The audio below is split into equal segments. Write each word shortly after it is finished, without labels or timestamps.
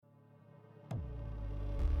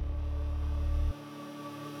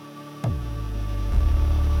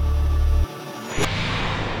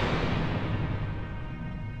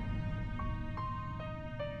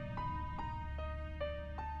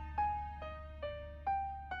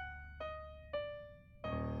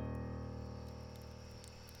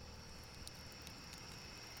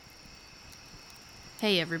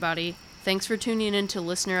Hey everybody, thanks for tuning in to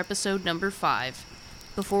listener episode number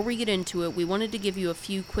 5. Before we get into it, we wanted to give you a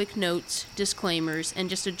few quick notes, disclaimers, and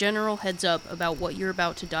just a general heads up about what you're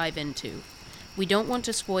about to dive into. We don't want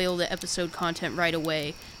to spoil the episode content right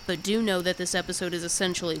away, but do know that this episode is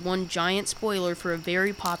essentially one giant spoiler for a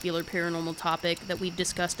very popular paranormal topic that we've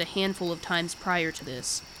discussed a handful of times prior to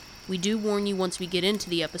this. We do warn you once we get into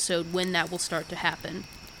the episode when that will start to happen.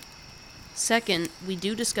 Second, we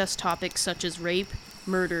do discuss topics such as rape,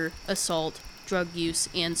 murder, assault, drug use,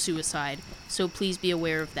 and suicide, so please be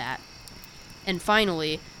aware of that. And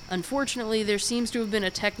finally, unfortunately, there seems to have been a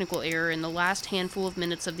technical error in the last handful of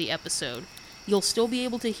minutes of the episode. You'll still be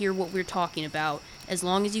able to hear what we're talking about, as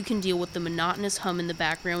long as you can deal with the monotonous hum in the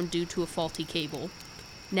background due to a faulty cable.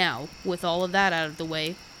 Now, with all of that out of the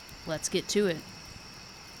way, let's get to it.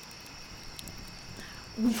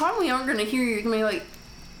 We probably aren't going to hear you. You're going to be like...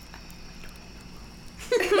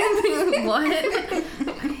 What?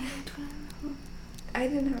 I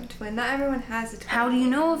didn't have a twin. Not everyone has a twin. How do you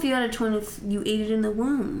know if you had a twin if you ate it in the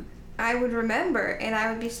womb? I would remember, and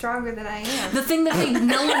I would be stronger than I am. The thing that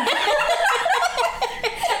no one...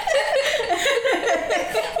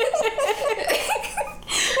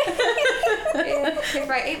 If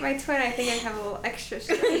I ate my twin, I think I'd have a little extra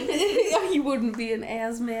strength. You wouldn't be an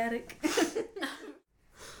asthmatic.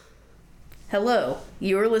 Hello,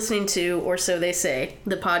 you're listening to Or So They Say,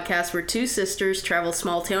 the podcast where two sisters travel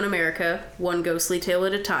small-town America, one ghostly tale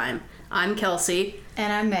at a time. I'm Kelsey.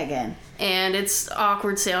 And I'm Megan. And it's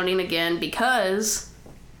awkward sounding again because...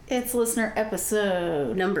 It's listener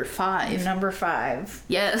episode... Number 5. Number 5.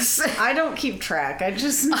 Yes. I don't keep track, I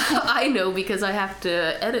just... I know because I have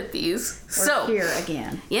to edit these. We're here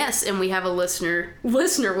again. Yes, and we have a listener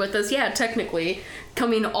with us, yeah, technically,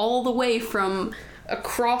 coming all the way from...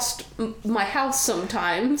 across my house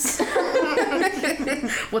sometimes.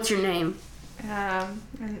 What's your name?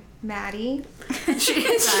 Maddie.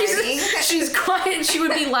 She's quiet. She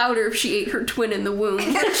would be louder if she ate her twin in the womb,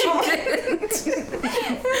 but she didn't.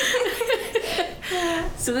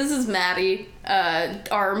 So this is Maddie,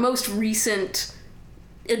 our most recent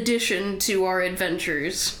addition to our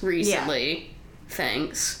adventures recently. Yeah.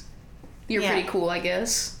 Thanks. You're pretty cool, I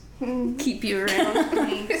guess. Keep you around.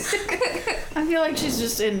 I feel like she's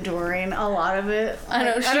just enduring a lot of it. I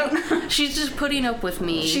know. She's just putting up with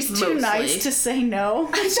me. She's mostly. too nice to say no.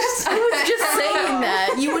 I was just saying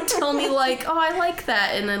that. You would tell me like, "Oh, I like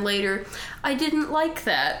that," and then later, "I didn't like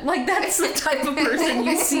that." Like that's the type of person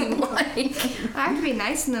you seem like. I have to be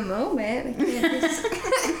nice in the moment.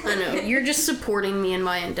 I know. You're just supporting me in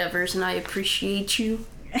my endeavors, and I appreciate you.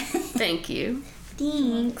 Thank you.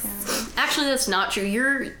 Thanks. Actually, that's not true.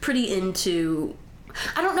 You're pretty into...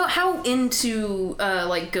 I don't know, how into,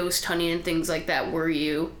 like, ghost hunting and things like that were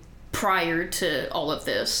you prior to all of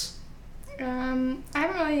this? I haven't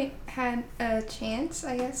really had a chance,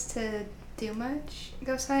 I guess, to do much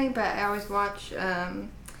ghost hunting, but I always watch,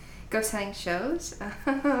 ghost hunting shows.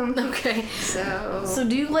 Okay. So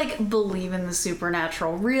do you, like, believe in the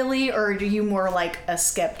supernatural, really, or are you more like a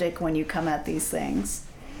skeptic when you come at these things?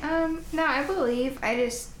 No, I believe. I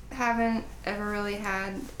just haven't ever really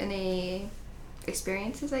had any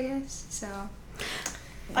experiences, I guess, so.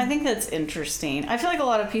 I think that's interesting. I feel like a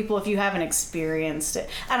lot of people, if you haven't experienced it,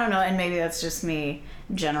 I don't know, and maybe that's just me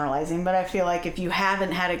generalizing, but I feel like if you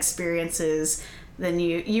haven't had experiences, then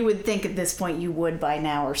you would think at this point you would by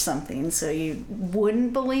now or something, so you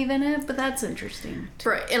wouldn't believe in it, but that's interesting.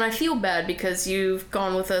 Right, and I feel bad because you've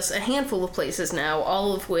gone with us a handful of places now,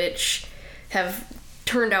 all of which have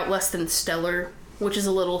turned out less than stellar, which is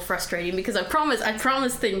a little frustrating because I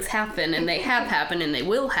promise things happen, and they have happened, and they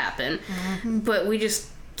will happen, but we just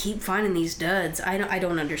keep finding these duds. I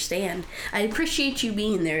don't understand. I appreciate you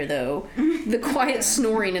being there, though. The quiet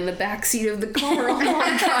snoring in the backseat of the car on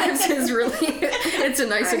long drives is really, it's a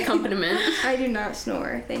nice accompaniment. I do not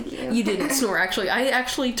snore, thank you. You didn't snore, actually. I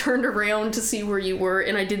actually turned around to see where you were,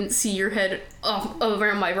 and I didn't see your head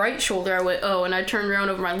around my right shoulder. I went, oh, and I turned around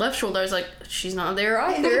over my left shoulder. I was like, she's not there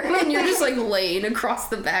either. And you're just like laying across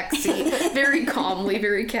the back seat, very calmly,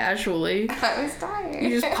 very casually. I was tired.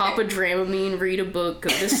 You just pop a Dramamine, read a book, go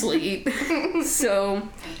to sleep. So,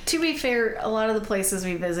 to be fair, a lot of the places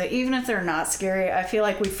we visit, even if they're not scary, I feel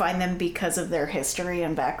like we find them because of their history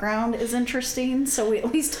and background is interesting. So we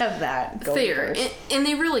at least have that going fair. first. And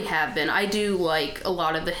they really have been. I do like a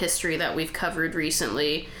lot of the history that we've covered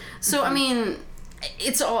recently. So, I mean,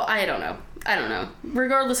 it's all, I don't know.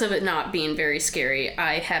 Regardless of it not being very scary,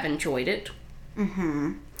 I have enjoyed it.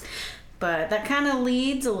 But that kind of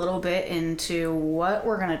leads a little bit into what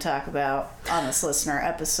we're going to talk about on this listener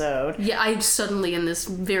episode. Yeah, I suddenly in this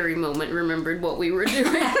very moment remembered what we were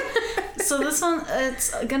doing. So this one,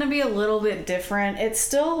 it's going to be a little bit different. It's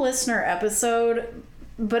still a listener episode,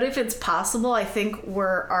 but if it's possible, I think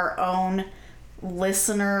we're our own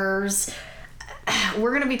listeners.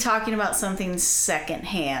 We're going to be talking about something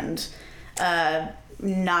secondhand.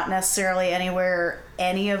 Not necessarily anywhere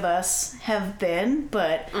any of us have been,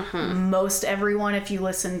 but most everyone, if you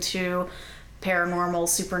listen to paranormal,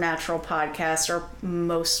 supernatural podcasts, are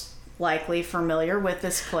most likely familiar with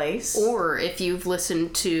this place. Or if you've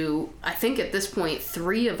listened to, I think at this point,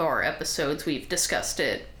 3 of our episodes, we've discussed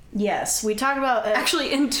it. Yes, we talked about...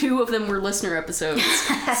 Actually, and 2 of them were listener episodes.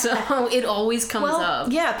 So it always comes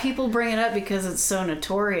up. Yeah, people bring it up because it's so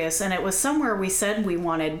notorious, and it was somewhere we said we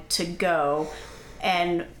wanted to go,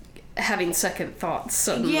 and... having second thoughts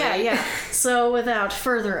suddenly. Yeah. So without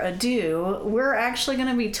further ado, we're actually going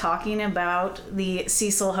to be talking about the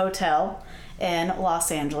Cecil Hotel in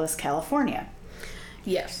Los Angeles, California.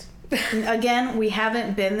 Yes. Again, we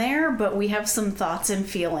haven't been there, but we have some thoughts and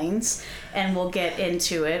feelings, and we'll get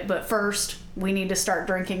into it. But first, we need to start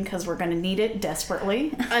drinking because we're going to need it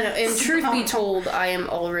desperately. I know, and truth be told, I am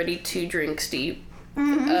already 2 drinks deep.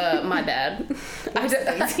 My bad. I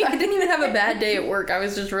didn't even have a bad day at work. I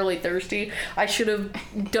was just really thirsty. I should have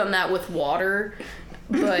done that with water.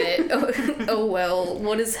 But, oh well,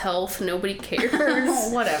 what is health? Nobody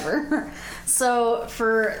cares. Whatever. So,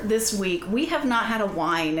 for this week, we have not had a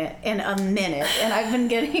wine in a minute, and I've been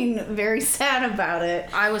getting very sad about it.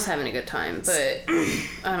 I was having a good time, but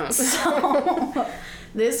I don't know. So,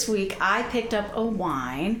 this week, I picked up a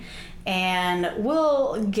wine, and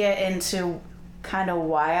we'll get into kind of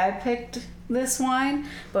why I picked this wine,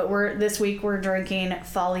 but this week we're drinking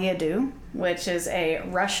Folie à Deux, which is a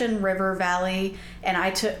Russian River Valley, and I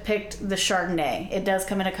picked the Chardonnay. It does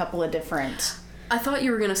come in a couple of different... I thought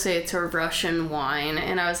you were going to say it's a Russian wine,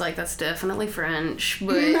 and I was like, that's definitely French,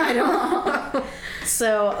 but I don't...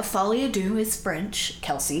 So, Folie à Deux is French,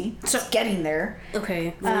 Kelsey. So, getting there.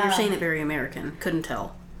 Okay, well, you're saying it very American. Couldn't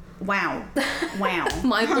tell. Wow.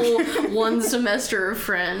 My whole 1 semester of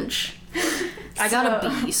French. I got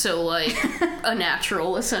a B, so like a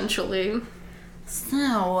natural, essentially.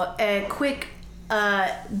 So, a quick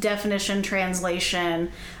definition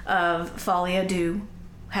translation of Folie à Deux,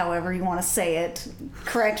 however you want to say it.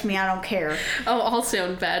 Correct me, I don't care. Oh, I'll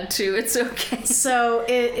sound bad too, it's okay. So,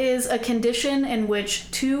 it is a condition in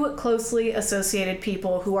which 2 closely associated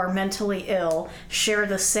people who are mentally ill share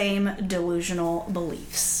the same delusional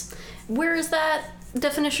beliefs. Where is that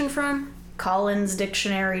definition from?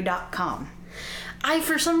 CollinsDictionary.com. I,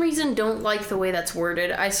 for some reason, don't like the way that's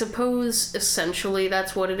worded. I suppose, essentially,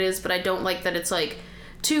 that's what it is, but I don't like that it's like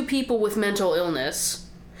 2 people with mental illness.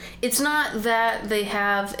 It's not that they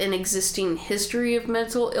have an existing history of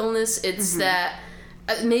mental illness, it's that...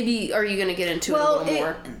 maybe, are you going to get into it a little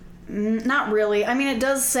more? Not really. I mean, it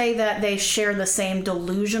does say that they share the same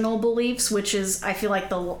delusional beliefs, which is, I feel like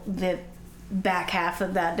the back half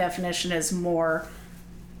of that definition is more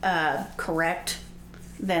correct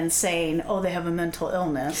than saying, oh, they have a mental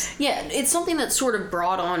illness. Yeah, it's something that's sort of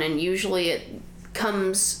brought on, and usually it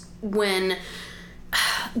comes when...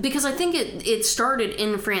 Because I think it started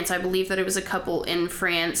in France. I believe that it was a couple in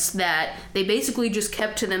France that they basically just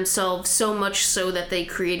kept to themselves, so much so that they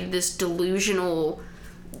created this delusional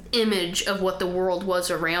image of what the world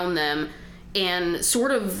was around them and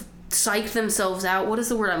sort of psyched themselves out. What is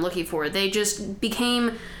the word I'm looking for? They just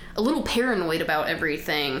became a little paranoid about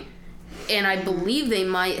everything. And I believe they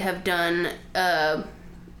might have done,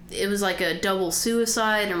 it was like a double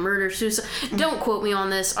suicide or murder-suicide. Don't quote me on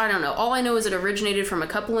this. I don't know. All I know is it originated from a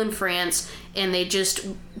couple in France, and they just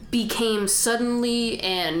became suddenly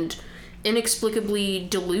and inexplicably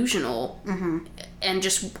delusional and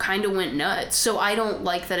just kind of went nuts. So I don't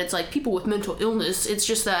like that it's like people with mental illness. It's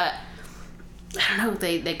just that, I don't know,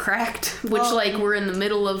 they cracked, which like we're in the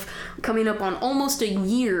middle of coming up on almost a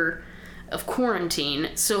year of quarantine,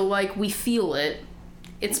 so like we feel it.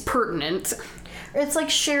 It's pertinent. It's like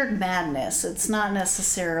shared madness. It's not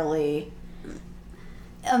necessarily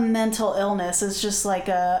a mental illness. It's just like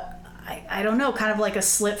I don't know, kind of like a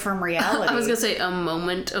slip from reality. I was gonna say a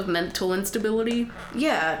moment of mental instability.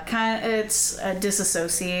 Yeah, kind of. It's a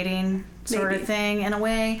disassociating sort of thing in a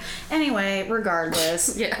way. Anyway,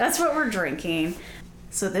 regardless, Yeah. That's what we're drinking.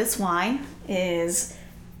 So this wine is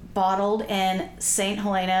bottled in St.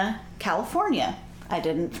 Helena, California. I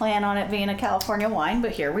didn't plan on it being a California wine,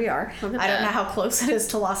 but here we are. I don't know how close it is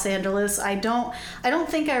to Los Angeles. I don't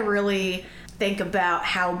think I really think about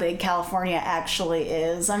how big California actually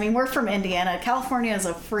is. I mean, we're from Indiana. California is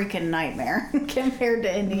a freaking nightmare compared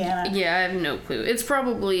to Indiana. Yeah, I have no clue. It's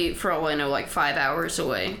probably, for all I know, like 5 hours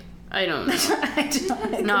away. I don't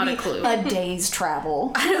know. Not a clue. A day's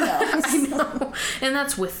travel. I know. And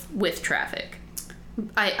that's with traffic.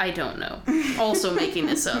 I don't know. Also making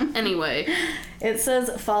this up. Anyway. It says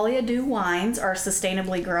Folia Deux wines are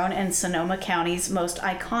sustainably grown in Sonoma County's most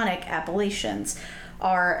iconic appellations.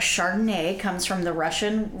 Our Chardonnay comes from the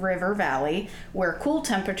Russian River Valley, where cool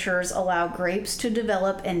temperatures allow grapes to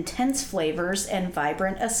develop intense flavors and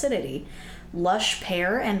vibrant acidity. Lush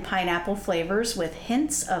pear and pineapple flavors with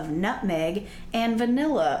hints of nutmeg and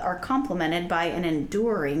vanilla are complemented by an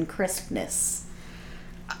enduring crispness.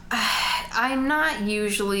 I'm not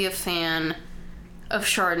usually a fan of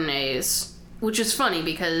Chardonnays, which is funny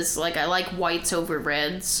because, like, I like whites over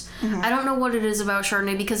reds. I don't know what it is about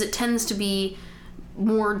Chardonnay because it tends to be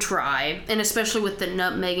more dry, and especially with the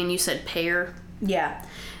nutmeg, and you said pear. Yeah.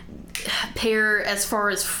 Pear, as far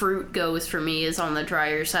as fruit goes for me, is on the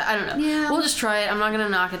drier side. I don't know. Yeah. We'll just try it. I'm not going to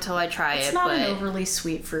knock it till I try it. It's not an overly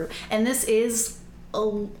sweet fruit. And this is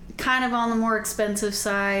kind of on the more expensive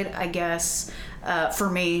side, I guess, for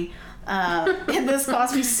me. This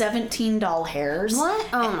cost me $17. What?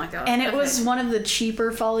 Oh my god. And it was one of the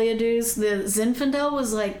cheaper Folia Deux. The Zinfandel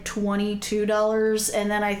was like $22, and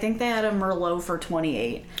then I think they had a Merlot for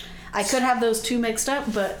 $28. I could have those two mixed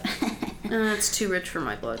up, but it's too rich for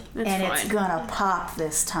my blood. It's and fine. it's gonna pop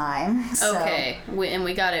this time. So. Okay,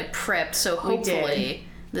 we got it prepped, so hopefully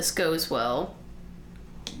this goes well.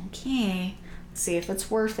 Okay, let's see if it's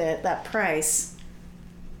worth it. That price.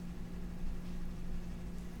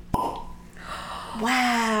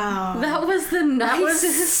 Wow. That was the nicest. That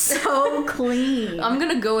was so clean. I'm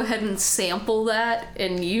gonna go ahead and sample that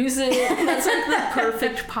and use it. That's like the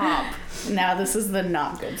perfect pop. Now this is the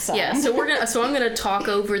not good side. Yeah, so I'm gonna talk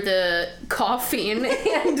over the coughing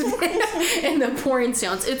and the pouring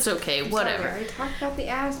sounds. It's okay, whatever. Sorry, I talked about the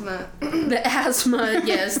asthma. The asthma,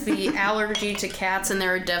 yes, the allergy to cats, and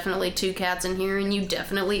there are definitely 2 cats in here, and you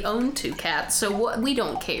definitely own 2 cats, so what? We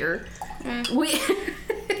don't care.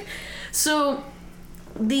 So,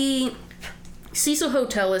 the Cecil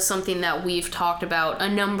Hotel is something that we've talked about a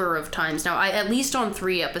number of times now, at least on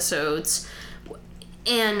 3 episodes.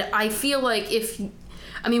 And I feel like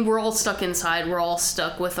we're all stuck inside. We're all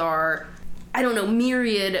stuck with our,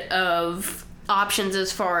 myriad of options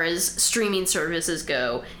as far as streaming services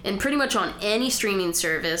go. And pretty much on any streaming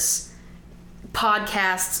service,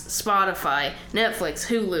 podcasts, Spotify, Netflix,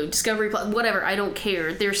 Hulu, Discovery Plus, whatever, I don't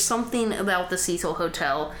care. There's something about the Cecil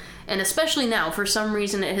Hotel. And especially now, for some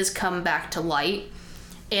reason, it has come back to light.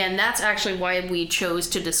 And that's actually why we chose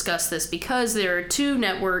to discuss this, because there are 2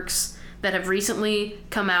 networks that have recently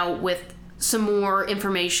come out with some more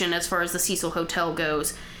information as far as the Cecil Hotel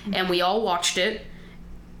goes. And we all watched it,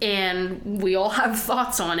 and we all have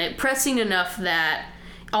thoughts on it, pressing enough that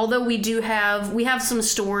although we have some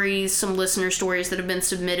stories, some listener stories that have been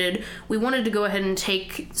submitted, we wanted to go ahead and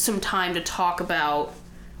take some time to talk about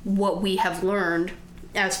what we have learned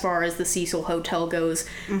as far as the Cecil Hotel goes,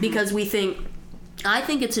 because I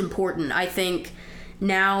think it's important. I think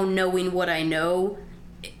now, knowing what I know,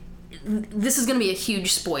 this is going to be a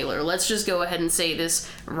huge spoiler. Let's just go ahead and say this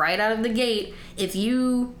right out of the gate. If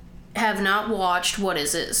you have not watched, what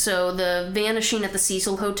is it? So the Vanishing at the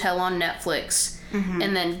Cecil Hotel on Netflix,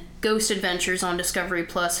 and then Ghost Adventures on Discovery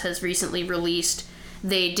Plus has recently released.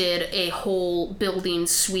 They did a whole building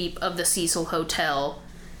sweep of the Cecil Hotel,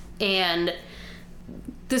 and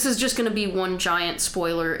this is just going to be one giant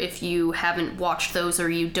spoiler if you haven't watched those or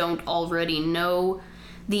you don't already know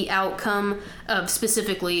the outcome of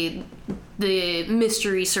specifically the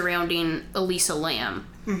mystery surrounding Elisa Lam.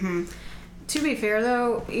 To be fair,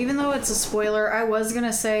 though, even though it's a spoiler, I was going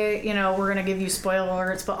to say, we're going to give you spoiler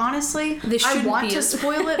alerts, but honestly, I want to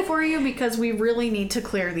spoil it for you because we really need to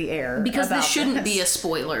clear the air. Because this shouldn't be a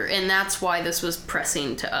spoiler, and that's why this was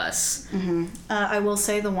pressing to us. I will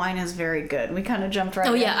say the wine is very good. We kind of jumped right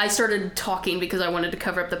in. Oh, yeah, I started talking because I wanted to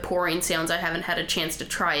cover up the pouring sounds. I haven't had a chance to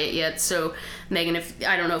try it yet, so Megan,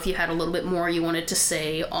 I don't know if you had a little bit more you wanted to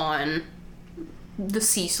say on the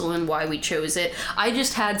Cecil and why we chose it. I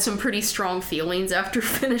just had some pretty strong feelings after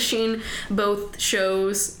finishing both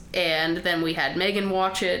shows, and then we had Megan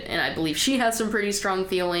watch it, and I believe she has some pretty strong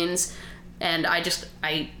feelings, and I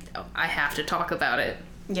have to talk about it.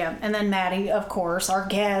 Yeah, and then Maddie, of course, our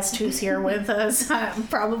guest who's here with us,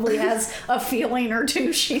 probably has a feeling or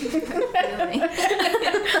two.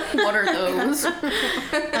 What are those?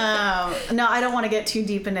 No, I don't want to get too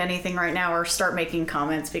deep into anything right now or start making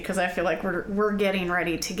comments because I feel like we're getting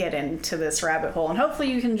ready to get into this rabbit hole, and hopefully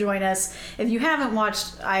you can join us if you haven't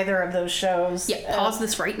watched either of those shows. Yeah, pause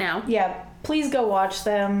this right now. Yeah, please go watch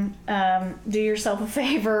them. Do yourself a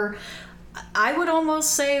favor. I would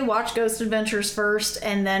almost say watch Ghost Adventures first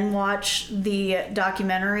and then watch the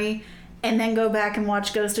documentary and then go back and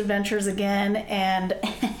watch Ghost Adventures again, and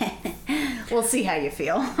we'll see how you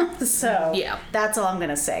feel. So Yeah. that's all I'm going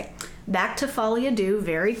to say. Back to Folie à Deux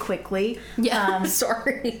very quickly. Yeah,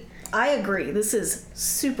 sorry. I agree. This is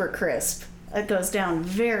super crisp. It goes down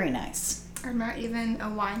very nice. I'm not even a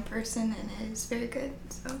wine person, and it is very good.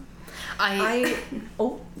 So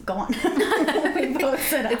Oh, go on. We both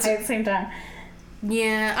said it at the same time.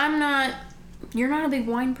 Yeah, I'm not. You're not a big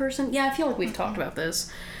wine person? Yeah, I feel like we've talked about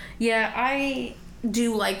this. Yeah, I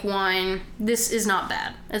do like wine. This is not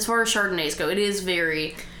bad. As far as Chardonnays go, it is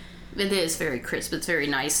very crisp. It's very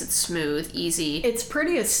nice. It's smooth, easy. It's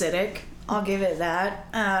pretty acidic. I'll give it that.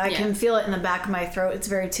 I can feel it in the back of my throat. It's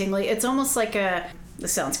very tingly. It's almost like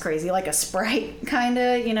this sounds crazy, like a Sprite, kind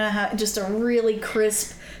of. You know, just a really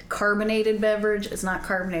crisp, carbonated beverage. It's not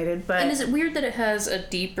carbonated, but... And is it weird that it has a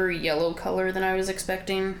deeper yellow color than I was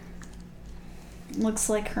expecting? Looks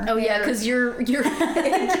like her. Oh yeah, because you're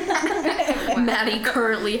Maddie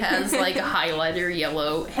currently has like a highlighter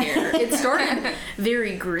yellow hair. It started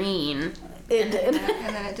very green. It did.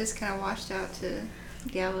 and then it just kind of washed out to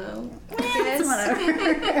yellow. It's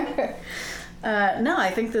whatever. No,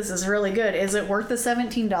 I think this is really good. Is it worth the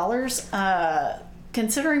 $17?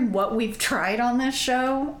 Considering what we've tried on this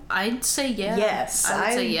show, I'd say yeah. Yes, I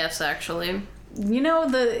would say yes, actually. You know,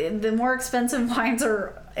 the more expensive wines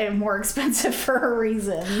are more expensive for a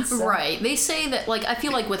reason. So. Right. They say that, like, I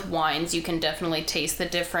feel like with wines, you can definitely taste the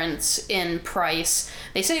difference in price.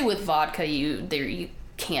 They say with vodka, you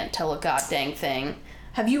can't tell a goddamn thing.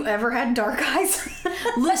 Have you ever had dark eyes?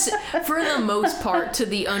 Listen, for the most part, to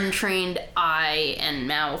the untrained eye and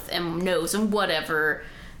mouth and nose and whatever,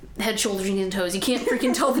 head, shoulders, knees, and toes, you can't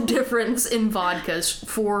freaking tell the difference in vodkas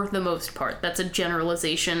for the most part. That's a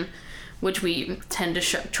generalization, which we tend to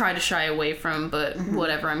try to shy away from, but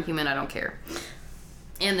whatever, I'm human, I don't care.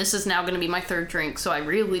 And this is now going to be my third drink, so I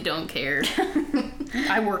really don't care.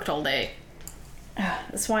 I worked all day.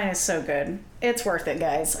 This wine is so good. It's worth it,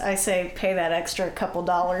 guys. I say pay that extra couple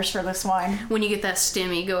dollars for this wine. When you get that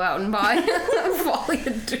stimmy, go out and buy Folie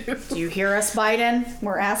à Deux. Do you hear us, Biden?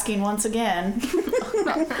 We're asking once again.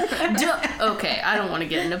 Okay, I don't want to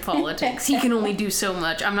get into politics. He can only do so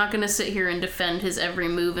much. I'm not going to sit here and defend his every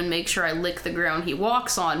move and make sure I lick the ground he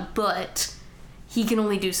walks on, but he can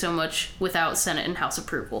only do so much without Senate and House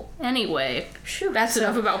approval. Anyway, that's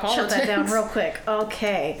enough about politics. Shut that down real quick.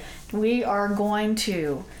 Okay, we are going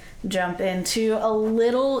to jump into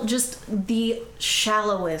just the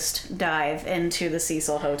shallowest dive into the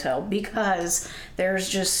Cecil Hotel, because there's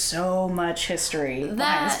just so much history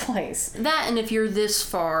behind this place. That, and if you're this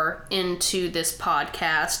far into this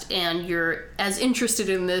podcast and you're as interested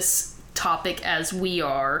in this topic as we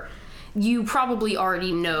are, you probably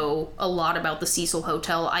already know a lot about the Cecil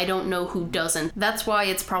Hotel. I don't know who doesn't. That's why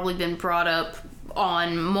it's probably been brought up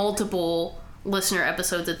on multiple listener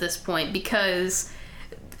episodes at this point, because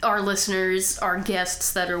our listeners, our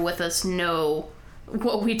guests that are with us, know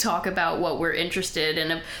what we talk about, what we're interested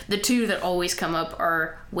in. The two that always come up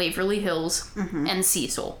are Waverly Hills and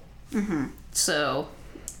Cecil. So,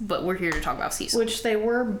 but we're here to talk about Cecil. Which they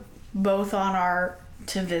were both on our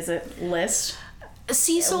to visit list.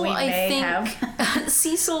 Cecil, I think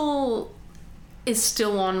Cecil is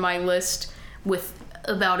still on my list with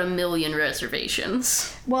about 1 million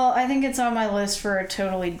reservations. Well, I think it's on my list for a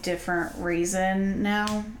totally different reason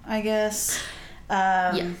now, I guess.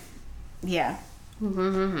 Yeah.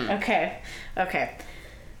 Okay.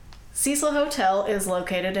 Cecil Hotel is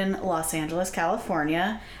located in Los Angeles,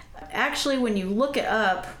 California. Actually, when you look it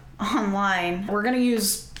up online, we're going to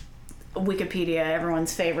use Wikipedia,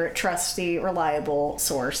 everyone's favorite, trusty, reliable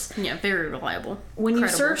source. Yeah, very reliable. When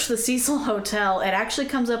Incredible. you search the Cecil Hotel, it actually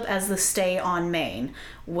comes up as the Stay on Main,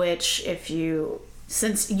 which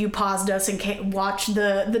since you paused us and watched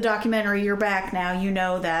the documentary, you're back now, you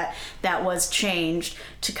know that was changed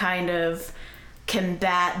to kind of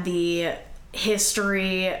combat the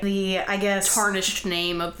history, I guess... tarnished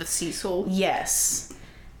name of the Cecil. Yes.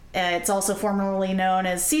 It's also formerly known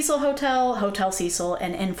as Cecil Hotel, Hotel Cecil,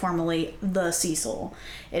 and informally The Cecil.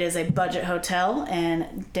 It is a budget hotel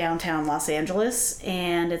in downtown Los Angeles,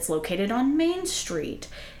 and it's located on Main Street.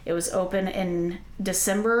 It was open on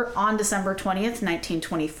December 20th,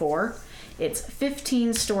 1924. It's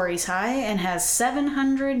 15 stories high and has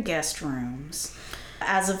 700 guest rooms.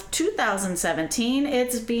 As of 2017,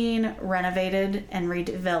 it's being renovated and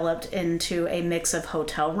redeveloped into a mix of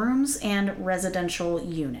hotel rooms and residential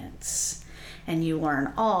units. And you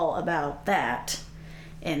learn all about that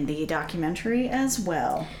in the documentary as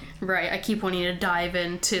well. Right, I keep wanting to dive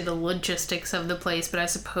into the logistics of the place, but I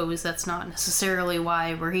suppose that's not necessarily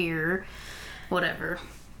why we're here. Whatever.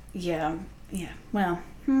 Yeah. Well,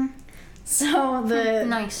 so the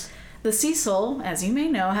Nice. The Cecil, as you may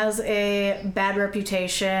know, has a bad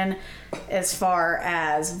reputation as far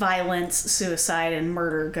as violence, suicide, and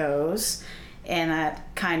murder goes. And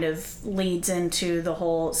that kind of leads into the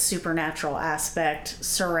whole supernatural aspect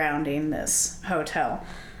surrounding this hotel.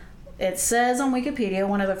 It says on Wikipedia,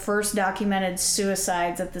 one of the first documented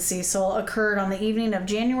suicides at the Cecil occurred on the evening of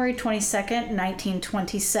January 22nd,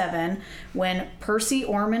 1927, when Percy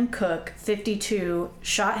Orman Cook, 52,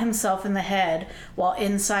 shot himself in the head while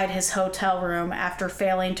inside his hotel room after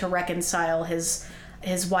failing to reconcile his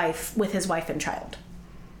wife and child.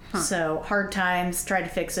 So, hard times, tried to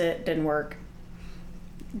fix it, didn't work.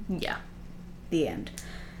 Yeah. The end.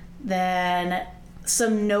 Then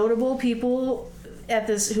some notable people at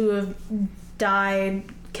this who have died,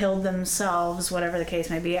 killed themselves, whatever the case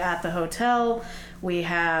may be, at the hotel. We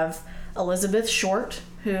have Elizabeth Short,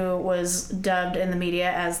 who was dubbed in the media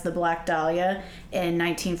as the Black Dahlia in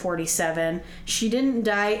 1947. She didn't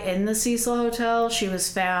die in the Cecil Hotel. She was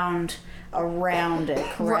found around it,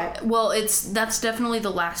 correct? Right. Well, that's definitely the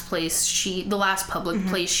last public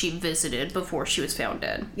place she visited before she was found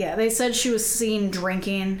dead. Yeah, they said she was seen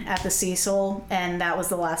drinking at the Cecil, and that was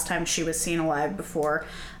the last time she was seen alive before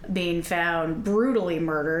being found brutally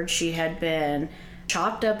murdered. She had been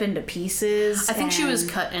chopped up into pieces. I think she was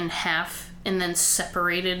cut in half and then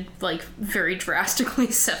separated, like very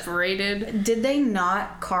drastically separated. Did they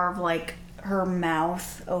not carve like her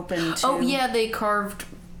mouth open to... Oh yeah, they carved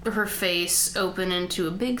her face open into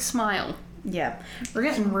a big smile. Yeah. We're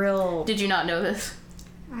getting real... Did you not know this?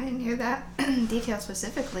 I didn't hear that detail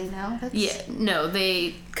specifically, no. Yeah, no,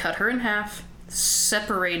 they cut her in half,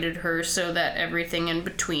 separated her so that everything in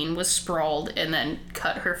between was sprawled, and then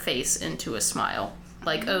cut her face into a smile.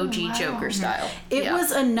 Like OG wow. Joker style. It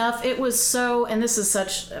was enough, it was so, and this is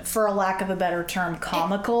such, for a lack of a better term,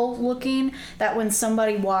 comical looking, that when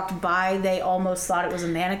somebody walked by, they almost thought it was a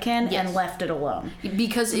mannequin and left it alone.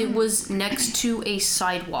 Because it was next to a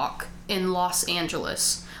sidewalk in Los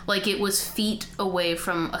Angeles. Like, it was feet away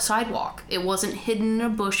from a sidewalk. It wasn't hidden in a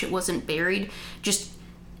bush, it wasn't buried, just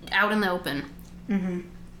out in the open. Mm-hmm.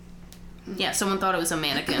 Yeah, someone thought it was a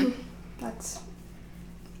mannequin. That's...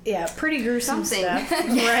 Yeah, pretty gruesome Something. stuff,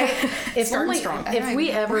 right? If we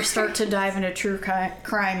Right. ever start to dive into true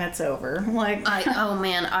crime, it's over. Like, I'm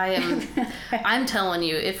telling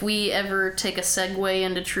you, if we ever take a segue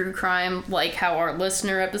into true crime, like how our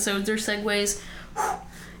listener episodes are segues,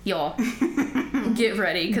 y'all, get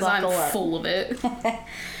ready, because I'm full of it.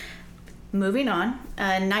 Moving on,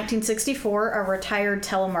 in 1964, a retired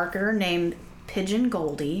telemarketer named Pigeon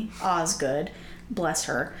Goldie Osgood, bless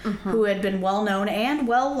her, who had been well known and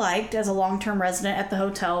well liked as a long-term resident at the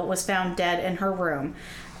hotel, was found dead in her room.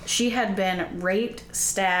 She had been raped,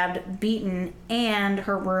 stabbed, beaten, and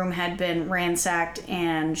her room had been ransacked,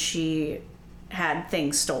 and she had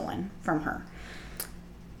things stolen from her.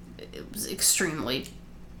 It was extremely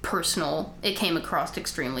personal. It came across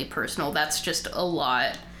extremely personal. That's just a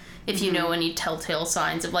lot. If you know any telltale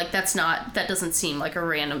signs of, like, that doesn't seem like a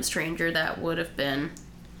random stranger that would have been.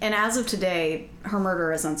 And as of today, her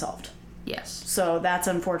murder is unsolved. Yes. So that's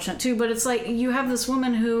unfortunate too. But it's like, you have this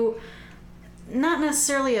woman who, not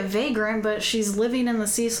necessarily a vagrant, but she's living in the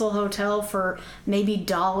Cecil Hotel for maybe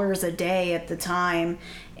dollars a day at the time.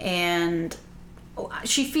 And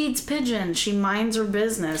she feeds pigeons. She minds her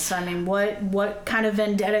business. I mean, what kind of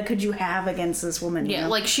vendetta could you have against this woman? Yeah,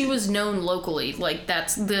 like, she was known locally. Like,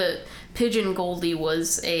 that's the... Pigeon Goldie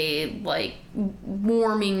was a, like,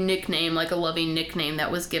 warming nickname, like a loving nickname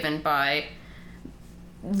that was given by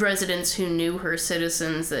residents who knew her,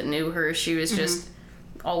 citizens that knew her. She was just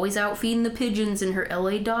always out feeding the pigeons in her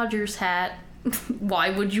LA Dodgers hat. Why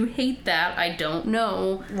would you hate that? I don't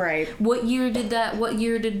know. Right. What year did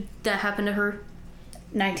that happen to her?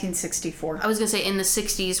 1964. I was going to say in the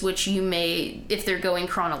 60s, which you may, if they're going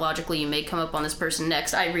chronologically, you may come up on this person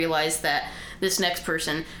next. I realized that this next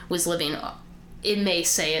person was living, it may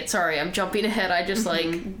say it, sorry, I'm jumping ahead, I just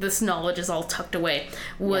like, this knowledge is all tucked away,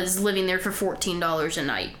 was living there for $14 a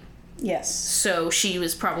night. Yes. So she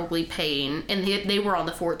was probably paying, and they were on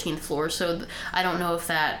the 14th floor, so I don't know if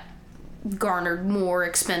that garnered more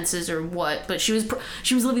expenses or what, but she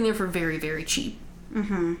was living there for very, very cheap.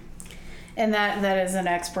 Mm-hmm. And that is the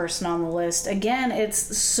next person on the list. Again,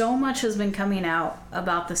 it's so much has been coming out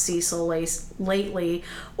about the Cecil lately,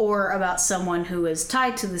 or about someone who is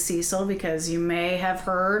tied to the Cecil, because you may have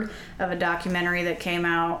heard of a documentary that came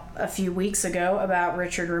out a few weeks ago about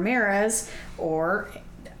Richard Ramirez, or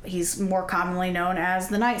he's more commonly known as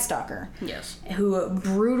the Night Stalker. Yes. Who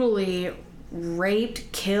brutally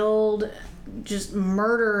raped, killed, just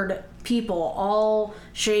murdered people, all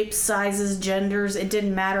shapes, sizes, genders. It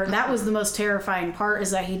didn't matter. That was the most terrifying part,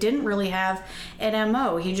 is that he didn't really have an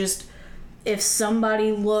MO. He just, if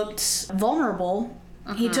somebody looked vulnerable,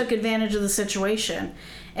 he took advantage of the situation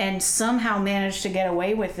and somehow managed to get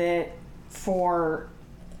away with it for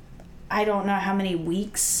I don't know how many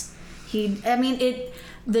weeks.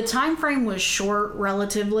 The time frame was short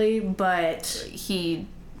relatively, but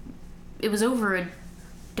it was over a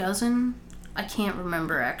dozen. I can't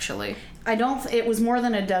remember actually. It was more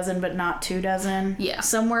than a dozen, but not 2 dozen. Yeah.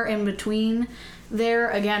 Somewhere in between there.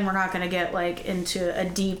 Again, we're not going to get like into a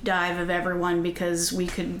deep dive of everyone because we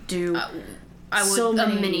could do a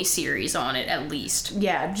mini series on it at least.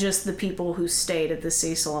 Yeah, just the people who stayed at the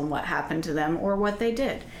Cecil and what happened to them or what they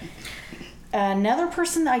did. Another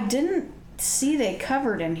person I didn't see they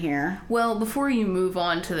covered in here. Well, before you move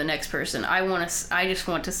on to the next person, I just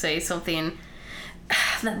want to say something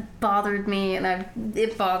that bothered me, and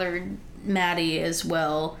it bothered Maddie as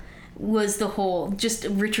well, was the whole, just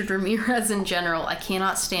Richard Ramirez in general. I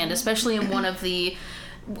cannot stand, especially in one of the,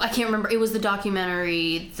 I can't remember, it was the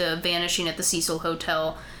documentary, The Vanishing at the Cecil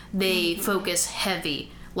Hotel. They focus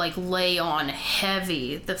heavy, like lay on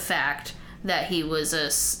heavy, the fact that he was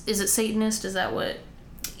is it Satanist? Is that what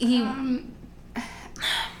he...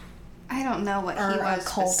 I don't know what he was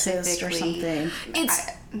cultist or something.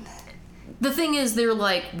 The thing is, they're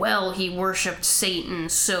like, well, he worshipped Satan,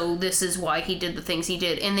 so this is why he did the things he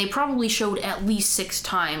did. And they probably showed at least 6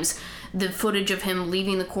 times the footage of him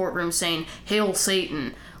leaving the courtroom saying, "Hail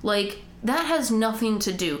Satan." Like, that has nothing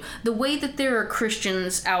to do. The way that there are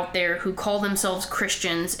Christians out there who call themselves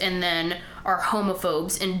Christians and then are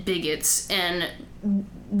homophobes and bigots and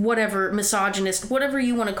whatever, misogynist, whatever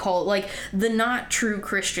you want to call it, like the not true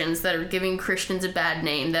Christians that are giving Christians a bad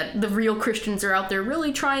name, that the real Christians are out there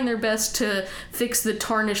really trying their best to fix the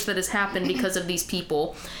tarnish that has happened because of these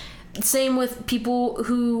people. Same with people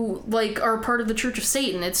who like are part of the Church of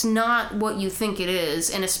Satan. It's not what you think it is,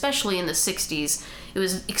 and especially in the 60s, it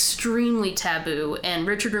was extremely taboo, and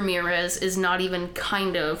Richard Ramirez is not even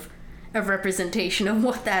kind of a representation of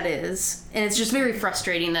what that is. And it's just very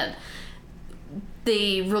frustrating that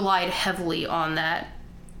they relied heavily on that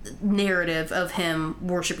narrative of him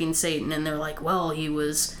worshiping Satan, and they're like, well, he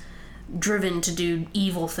was driven to do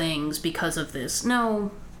evil things because of this.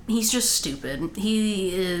 No, he's just stupid.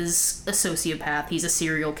 He is a sociopath. He's a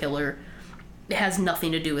serial killer. It has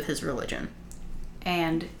nothing to do with his religion.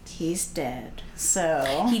 And he's dead.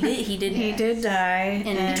 So He did die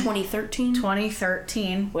in 2013.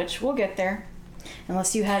 2013, which we'll get there.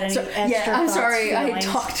 Unless you had any extra I'm thoughts, sorry, feelings.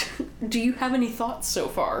 I talked. Do you have any thoughts so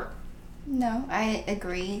far? No, I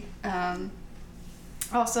agree.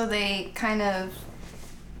 Also, they kind of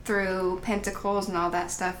threw pentacles and all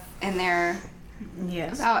that stuff in there.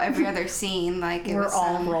 Yes. About every other scene, like it We're was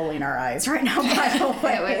all rolling our eyes right now, by the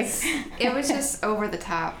way. it was just over the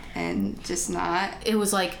top and just not. It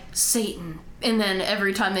was like Satan, and then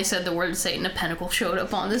every time they said the word Satan, a pentacle showed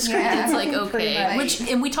up on the screen. Yeah, it's like, pretty okay, much.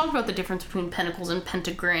 and we talked about the difference between pentacles and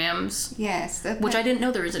pentagrams. Yes, Which I didn't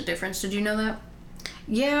know there was a difference. Did you know that?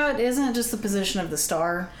 Yeah, isn't it just the position of the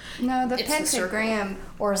star? No, the It's the pentagram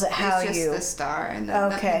Or is it how is just you... the star, and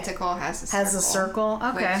the pentacle has a circle. Has a circle?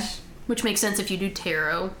 Okay. Which makes sense if you do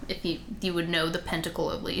tarot, if you would know the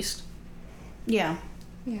pentacle at least. Yeah,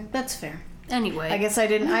 Yeah. that's fair. Anyway. I guess I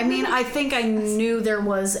didn't... I mean, I think I knew there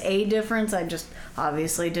was a difference. I just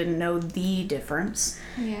obviously didn't know the difference.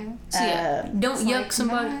 Yeah. So yeah, don't it's yuck like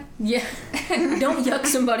somebody. not. Yeah, don't yuck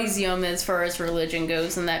somebody's yum as far as religion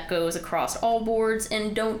goes, and that goes across all boards.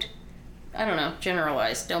 And don't, I don't know,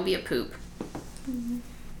 generalize. Don't be a poop.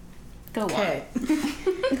 Go Okay.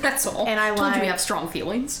 on. That's all. And I told you lied. we have strong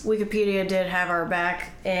feelings. Wikipedia did have our back.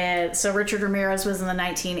 So Richard Ramirez was in the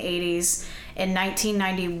 1980s. In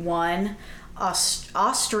 1991,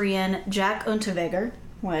 Austrian Jack Unterweger,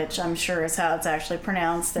 which I'm sure is how it's actually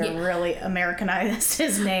pronounced. They're really Americanized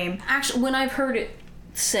his name. Actually, when I've heard it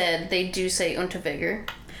said, they do say Unterweger.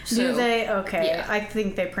 So, Do they? Okay. yeah. I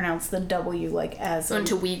think they pronounce the W like as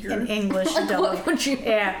Unterweger. an English Like, W. what would you...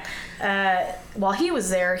 Yeah. While he was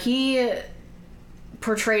there, he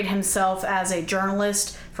portrayed himself as a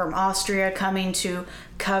journalist from Austria coming to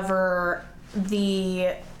cover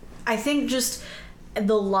I think just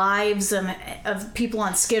the lives of people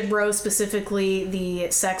on Skid Row, specifically the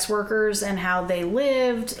sex workers and how they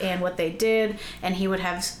lived and what they did. And he would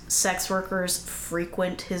have sex workers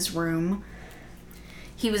frequent his room.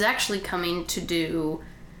 He was actually coming to do,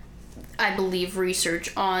 I believe,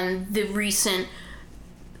 research on the recent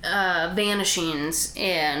vanishings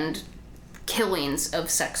and killings of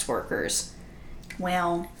sex workers.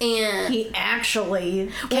 Well, And he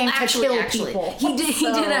actually came to kill people. He did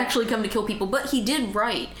So- actually come to kill people, but he did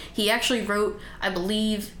write. He actually wrote, I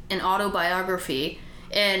believe, an autobiography,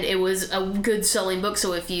 and it was a good selling book.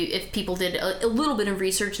 So if people did a little bit of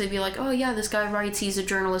research, they'd be like, oh yeah, this guy writes, he's a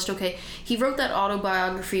journalist. Okay, he wrote that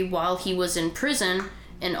autobiography while he was in prison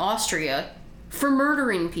in Austria for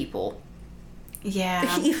murdering people.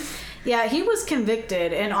 Yeah. Yeah, he was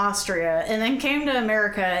convicted in Austria and then came to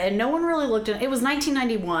America, and no one really looked at it. Was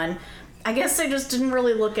 1991. I guess they just didn't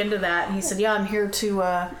really look into that. And he said, yeah, I'm here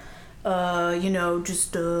to,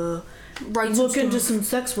 just look into some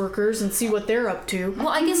sex workers and see what they're up to. Well,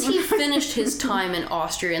 I guess he finished his time in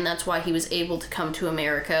Austria, and that's why he was able to come to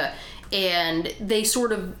America. And they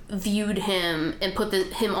sort of viewed him and put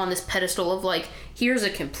him on this pedestal of, like, here's a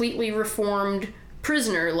completely reformed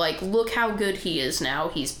prisoner. Like, look how good he is now.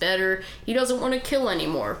 He's better. He doesn't want to kill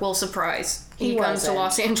anymore. Well, surprise. He comes to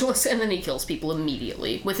Los Angeles, and then he kills people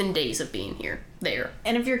immediately, within days of being there.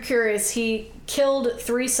 And if you're curious, he killed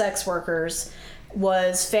 3 sex workers,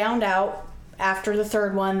 was found out after the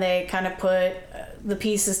third one. They kind of put the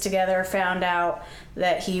pieces together, found out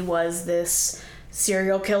that he was this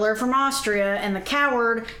serial killer from Austria, and the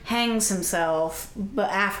coward hangs himself, but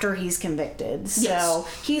after he's convicted. So Yes.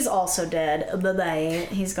 he's also dead. Bye-bye.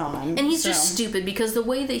 He's gone. And he's So- just stupid, because the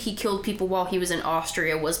way that he killed people while he was in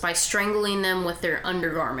Austria was by strangling them with their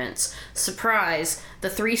undergarments. Surprise, the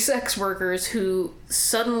 3 sex workers who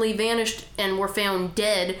suddenly vanished and were found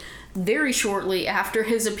dead very shortly after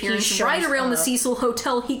his appearance, shows right around the up. Cecil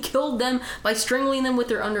Hotel, he killed them by strangling them with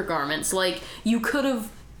their undergarments. Like, you could have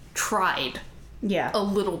tried Yeah. a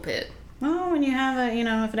little bit. Well, when you have a,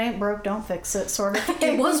 if it ain't broke, don't fix it, sort of.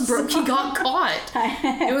 It was broke. He got caught.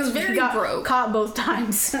 It was very He got broke. caught both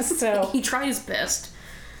times. So He tried his best.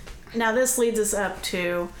 now this leads us up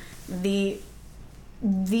to the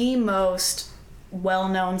most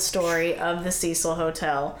well-known story of the Cecil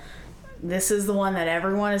Hotel. This is the one that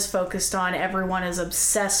everyone is focused on, everyone is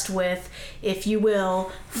obsessed with, if you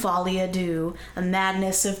will, folie à deux, a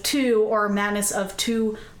madness of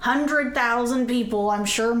 200,000 people, I'm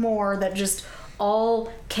sure more, that just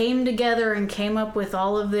all came together and came up with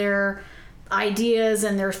all of their ideas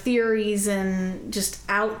and their theories and just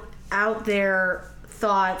out their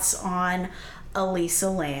thoughts on Elisa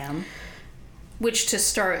Lam. Which, to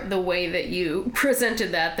start the way that you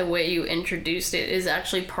presented that, the way you introduced it, is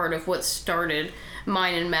actually part of what started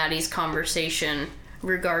mine and Maddie's conversation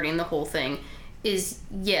regarding the whole thing. Is,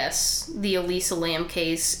 yes, the Elisa Lam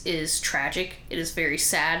case is tragic. It is very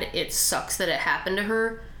sad. It sucks that it happened to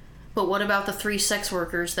her. But what about the 3 sex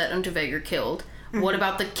workers that Unterweger killed? Mm-hmm. What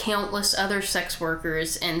about the countless other sex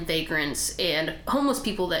workers and vagrants and homeless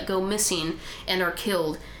people that go missing and are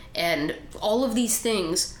killed? And all of these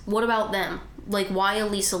things, what about them? Like, why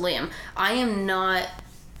Elisa Lam? I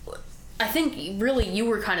think really you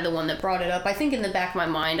were kind of the one that brought it up. I think in the back of my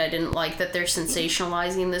mind I didn't like that they're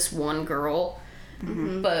sensationalizing this one girl.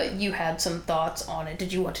 Mm-hmm. But you had some thoughts on it.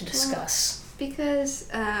 Did you want to discuss? Well, because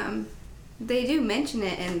they do mention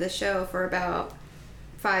it in the show for about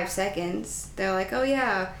 5 seconds. They're like, oh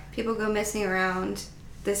yeah, people go missing around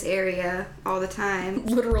this area all the time.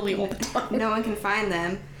 Literally all the time. No one can find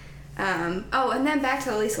them. And then back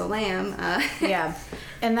to Elisa Lam. Yeah.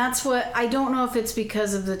 And that's what, I don't know if it's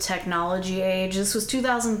because of the technology age. This was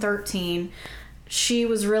 2013. She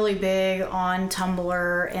was really big on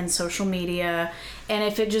Tumblr and social media. And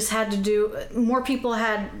if it just had to do, more people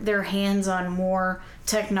had their hands on more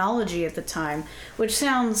technology at the time, which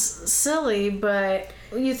sounds silly, but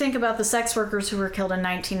you think about the sex workers who were killed in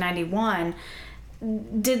 1991.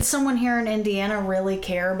 Did someone here in Indiana really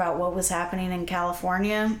care about what was happening in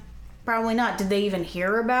California? Probably not. Did they even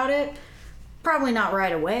hear about it? Probably not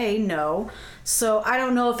right away, no. So I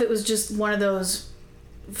don't know if it was just one of those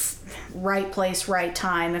right place, right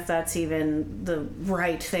time, if that's even the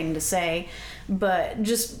right thing to say, but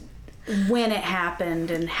just when it happened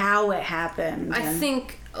and how it happened. I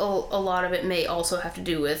think a lot of it may also have to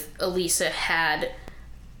do with Elisa had,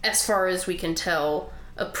 as far as we can tell,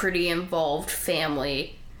 a pretty involved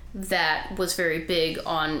family that was very big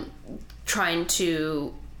on trying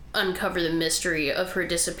to uncover the mystery of her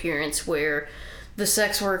disappearance, where the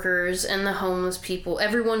sex workers and the homeless people,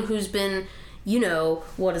 everyone who's been,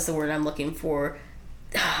 what is the word I'm looking for?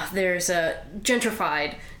 There's a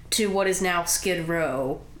gentrified to what is now Skid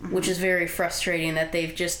Row, mm-hmm. which is very frustrating that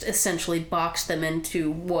they've just essentially boxed them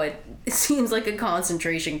into what seems like a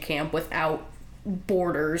concentration camp without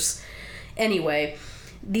borders. Anyway,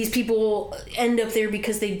 these people end up there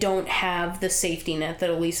because they don't have the safety net that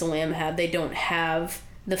Elisa Lam had. They don't have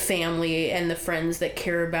the family and the friends that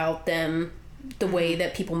care about them the way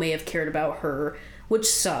that people may have cared about her, which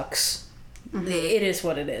sucks. It is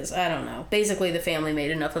what it is. I don't know. Basically, the family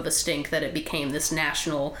made enough of a stink that it became this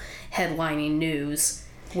national headlining news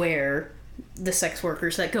where the sex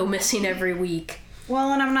workers that go missing every week.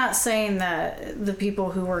 Well, and I'm not saying that the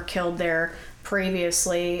people who were killed there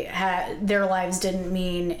previously their lives didn't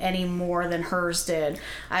mean any more than hers did.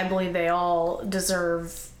 I believe they all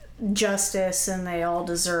deserve justice, and they all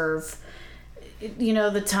deserve,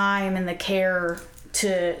 the time and the care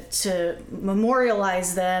to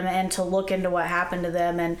memorialize them and to look into what happened to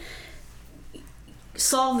them and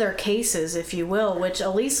solve their cases, if you will, which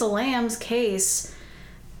Elisa Lam's case,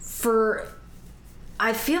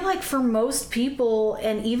 I feel like for most people,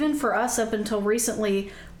 and even for us up until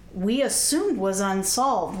recently, we assumed was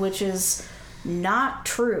unsolved, which is not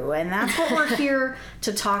true. And that's what we're here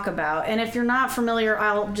to talk about. And if you're not familiar,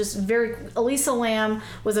 Elisa Lam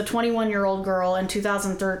was a 21-year-old girl in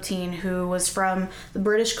 2013 who was from the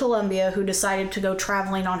British Columbia, who decided to go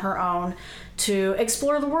traveling on her own to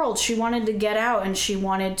explore the world. She wanted to get out, and she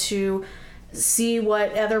wanted to see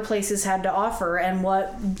what other places had to offer, and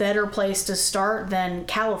what better place to start than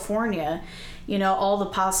California, all the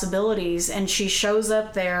possibilities. And she shows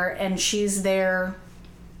up there, and she's there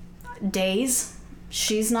days.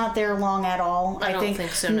 She's not there long at all. I don't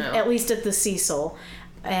think so, no. At least at the Cecil.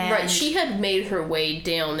 And right, she had made her way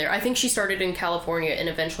down there. I think she started in California and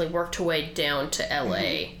eventually worked her way down to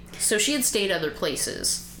LA. So she had stayed other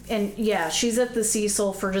places. And yeah, she's at the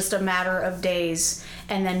Cecil for just a matter of days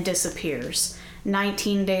and then disappears.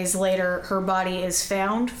 19 days later, her body is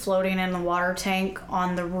found floating in the water tank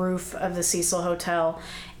on the roof of the Cecil Hotel.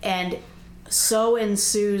 And so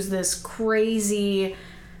ensues this crazy,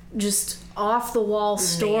 just off the wall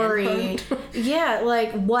story. Yeah,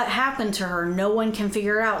 like what happened to her? No one can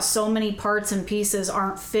figure out. So many parts and pieces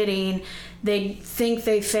aren't fitting. They think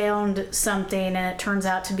they found something, and it turns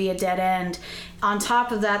out to be a dead end. On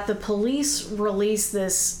top of that, the police released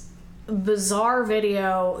this bizarre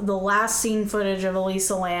video, the last scene footage of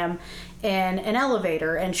Elisa Lam in an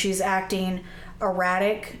elevator, and she's acting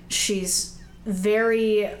erratic. She's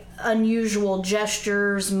very unusual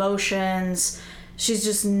gestures, motions. She's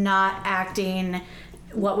just not acting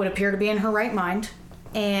what would appear to be in her right mind.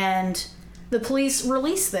 And the police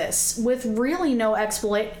released this with really no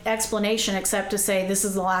explanation except to say this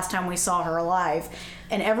is the last time we saw her alive.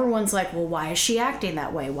 And everyone's like, well, why is she acting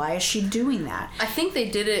that way? Why is she doing that? I think they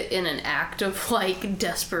did it in an act of,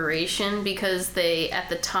 desperation, because they, at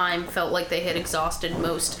the time, felt like they had exhausted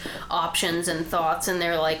most options and thoughts. And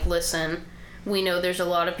they're like, listen, we know there's a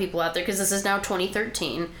lot of people out there, because this is now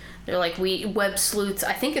 2013. They're like, web sleuths,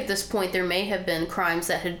 I think at this point there may have been crimes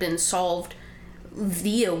that had been solved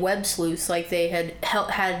via web sleuths, like they had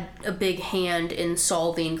had a big hand in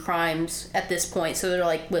solving crimes at this point. So they're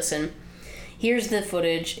like, listen, here's the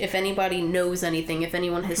footage. If anybody knows anything, if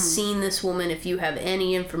anyone has seen this woman, if you have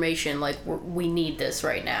any information, we need this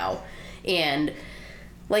right now. And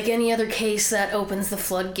like any other case, that opens the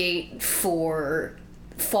floodgate for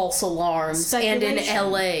false alarms. And in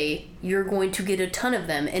LA, you're going to get a ton of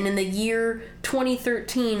them. And in the year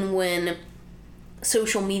 2013, when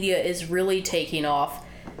social media is really taking off,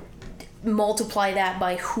 multiply that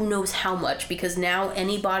by who knows how much, because now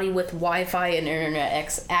anybody with Wi-Fi and internet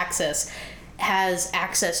access has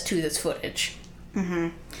access to this footage.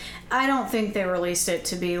 I don't think they released it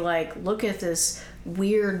to be like, look at this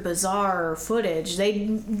weird, bizarre footage.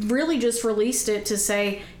 They really just released it to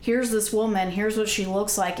say, here's this woman, here's what she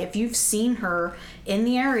looks like. If you've seen her in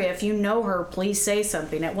the area, if you know her, please say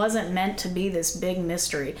something. It wasn't meant to be this big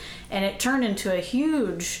mystery. And it turned into a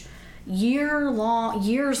huge years-long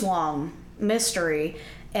mystery,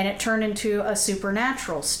 and it turned into a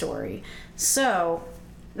supernatural story. So,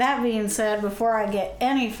 that being said, before I get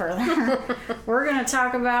any further, we're going to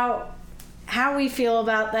talk about how we feel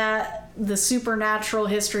about that, the supernatural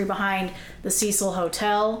history behind the Cecil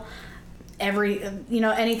Hotel,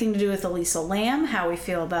 anything to do with Elisa Lam, how we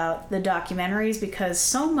feel about the documentaries, because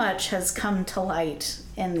so much has come to light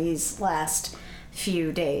in these last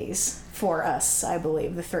few days for us, I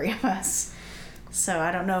believe, the three of us. So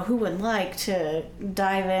I don't know who would like to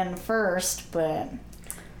dive in first, but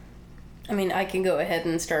I mean, I can go ahead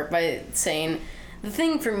and start by saying the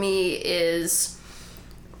thing for me is,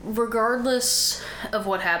 regardless of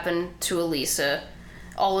what happened to Elisa,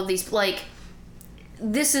 all of these,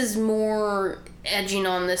 this is more edging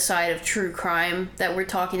on this side of true crime that we're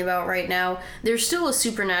talking about right now. There's still a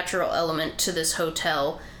supernatural element to this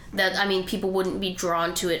hotel that, people wouldn't be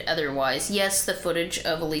drawn to it otherwise. Yes, the footage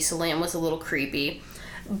of Elisa Lam was a little creepy,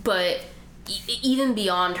 but even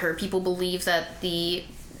beyond her, people believe that the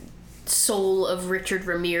soul of Richard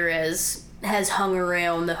Ramirez has hung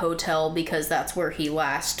around the hotel because that's where he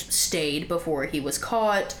last stayed before he was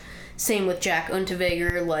caught. Same with Jack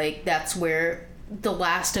Unterweger, like that's where the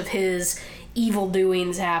last of his evil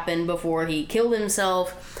doings happened before he killed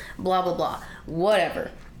himself, blah blah blah.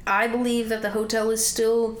 Whatever. I believe that the hotel is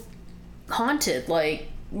still haunted. Like,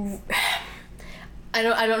 I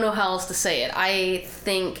don't know how else to say it. I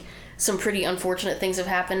think some pretty unfortunate things have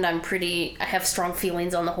happened. I have strong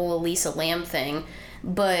feelings on the whole Elisa Lam thing,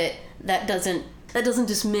 but that doesn't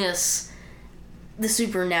dismiss the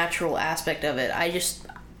supernatural aspect of it.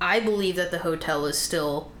 I believe that the hotel is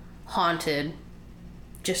still haunted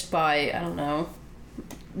just by, I don't know,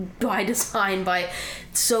 by design, by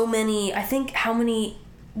so many, I think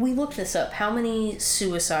we looked this up, how many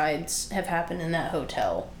suicides have happened in that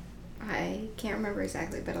hotel? I can't remember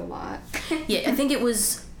exactly, but a lot. Yeah, I think it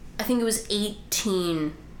was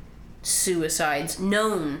 18 suicides,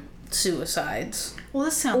 known suicides. Well,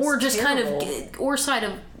 this sounds or just terrible.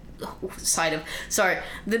 Sorry,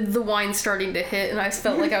 the wine's starting to hit, and I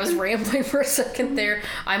felt like I was rambling for a second there.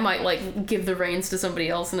 I might like give the reins to somebody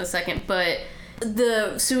else in a second, but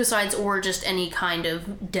the suicides or just any kind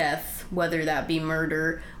of death, whether that be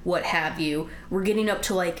murder, what have you, we're getting up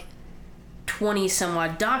to like 20 some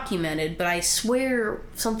odd documented, but I swear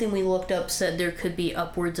something we looked up said there could be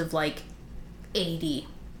upwards of like 80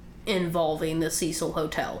 involving the Cecil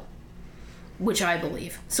Hotel, which I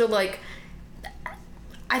believe. So like,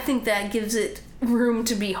 I think that gives it room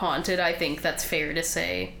to be haunted. I think that's fair to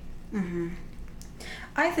say. Mm-hmm.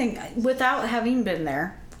 I think without having been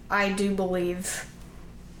there, I do believe,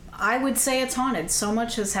 I would say it's haunted. So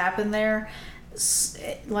much has happened there.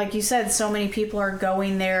 Like you said, so many people are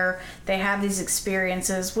going there. They have these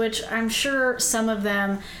experiences, which I'm sure some of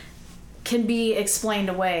them can be explained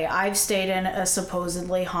away. I've stayed in a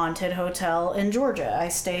supposedly haunted hotel in Georgia. I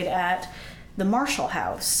stayed at the Marshall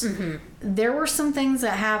House. Mm-hmm. There were some things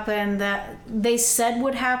that happened that they said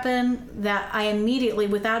would happen that I immediately,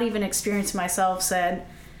 without even experiencing myself, said,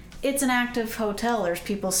 it's an active hotel. There's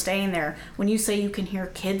people staying there. When you say you can hear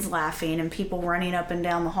kids laughing and people running up and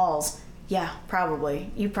down the halls, yeah,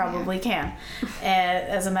 probably. You probably can.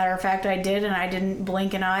 As a matter of fact, I did, and I didn't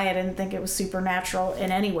blink an eye. I didn't think it was supernatural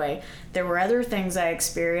in any way. There were other things I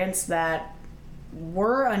experienced that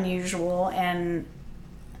were unusual, and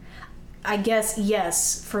I guess,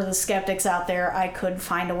 yes, for the skeptics out there, I could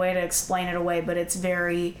find a way to explain it away, but it's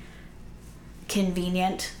very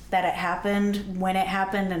convenient that it happened, when it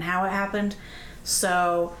happened, and how it happened.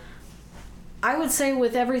 So I would say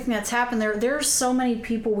with everything that's happened there's so many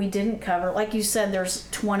people we didn't cover. Like you said, there's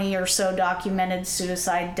 20 or so documented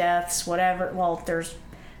suicide deaths, whatever. Well, there's,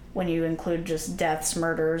 when you include just deaths,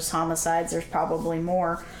 murders, homicides, there's probably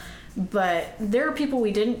more. But there are people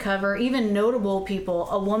we didn't cover, even notable people.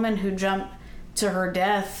 A woman who jumped to her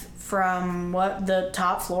death from the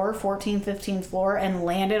top floor, 14th, 15th floor, and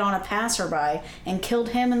landed on a passerby and killed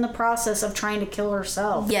him in the process of trying to kill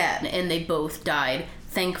herself. Yeah, and they both died,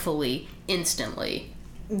 thankfully, instantly.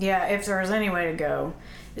 Yeah, if there was any way to go,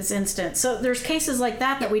 it's instant. So there's cases like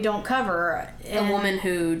that we don't cover. A woman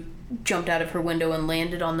who jumped out of her window and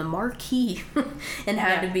landed on the marquee and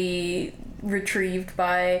had to be retrieved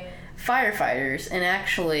by firefighters. And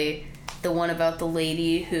actually, the one about the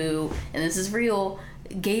lady who, and this is real,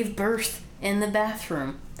 gave birth in the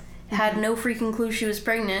bathroom, had no freaking clue she was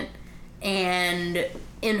pregnant, and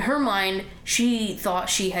in her mind, she thought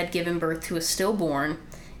she had given birth to a stillborn,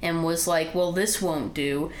 and was like, well, this won't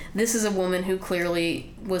do. This is a woman who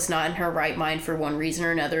clearly was not in her right mind for one reason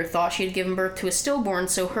or another, thought she had given birth to a stillborn,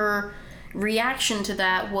 so her reaction to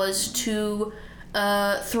that was to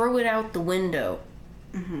throw it out the window.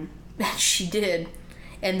 Mm-hmm. And she did.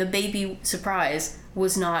 And the baby, surprise,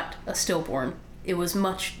 was not a stillborn. It was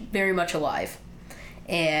very much alive.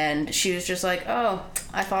 And she was just like, oh,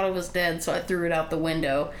 I thought it was dead, so I threw it out the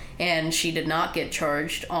window. And she did not get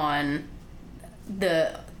charged on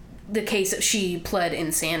the case that she pled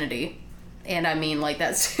insanity. And I mean, like,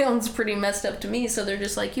 that sounds pretty messed up to me. So they're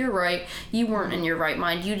just like, you're right. You weren't in your right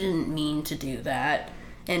mind. You didn't mean to do that.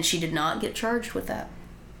 And she did not get charged with that.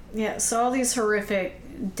 Yeah, so all these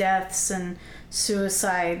horrific deaths and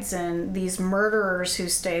suicides and these murderers who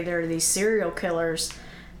stay there, these serial killers,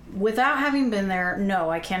 without having been there, no,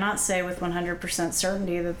 I cannot say with 100%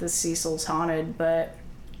 certainty that the Cecil's haunted, but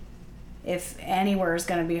if anywhere is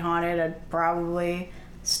going to be haunted, I'd probably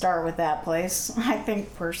start with that place, I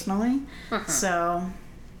think, personally. So,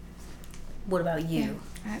 what about you?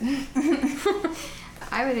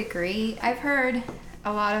 I would agree. I've heard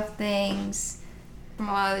a lot of things from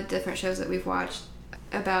a lot of the different shows that we've watched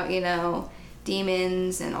about,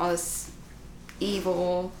 demons and all this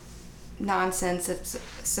evil nonsense that's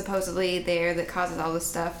supposedly there that causes all this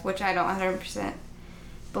stuff, which I don't 100%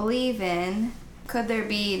 believe in. Could there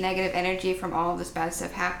be negative energy from all of this bad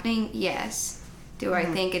stuff happening? Yes. Do I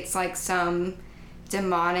think it's like some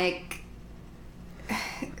demonic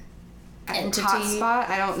entity? Hotspot?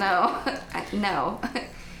 I don't know. No.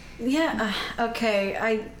 Yeah,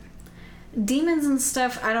 okay. Demons and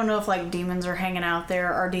stuff, I don't know if like demons are hanging out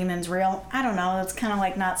there. Are demons real? I don't know. That's kind of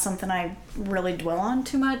like not something I really dwell on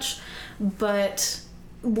too much. But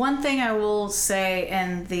one thing I will say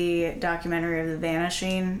in the documentary of The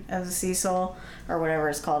Vanishing of the Cecil, or whatever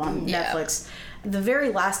it's called on Netflix, the very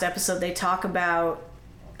last episode they talk about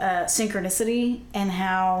synchronicity and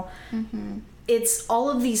how it's all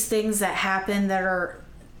of these things that happen that are,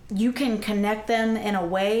 you can connect them in a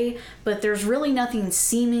way, but there's really nothing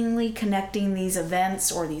seemingly connecting these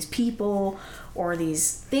events or these people or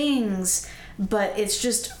these things, but it's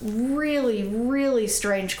just really, really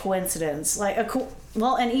strange coincidence. Like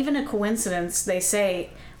and even a coincidence, they say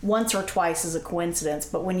once or twice is a coincidence,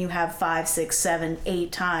 but when you have 5, 6, 7,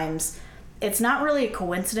 8 times, it's not really a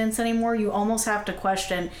coincidence anymore. You almost have to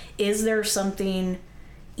question, is there something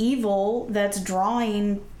evil that's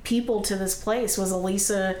drawing people to this place? Was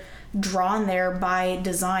Elisa drawn there by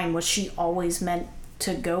design? Was she always meant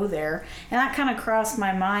to go there? And that kind of crossed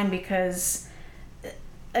my mind because,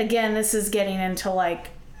 again, this is getting into like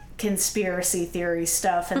conspiracy theory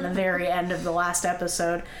stuff. In the very end of the last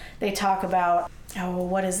episode, they talk about,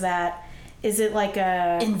 what is that? Is it like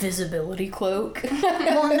a invisibility cloak?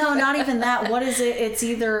 Well, no, not even that. What is it? It's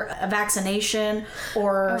either a vaccination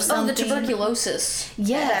or something. Oh, the tuberculosis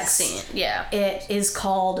vaccine. Yeah. It is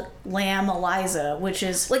called Lamb Eliza, which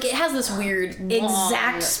is like, it has this weird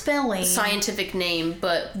exact spelling, scientific name,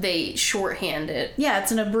 but they shorthand it. Yeah,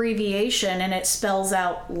 it's an abbreviation, and it spells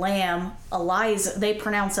out Lamb Eliza. They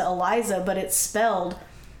pronounce it Eliza, but it's spelled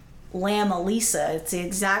Lamb Elisa. It's the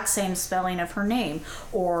exact same spelling of her name.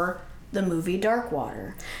 Or the movie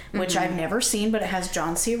Darkwater, which I've never seen, but it has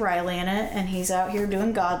John C. Reilly in it, and he's out here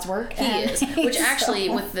doing God's work. He is. Which actually,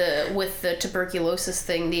 with the tuberculosis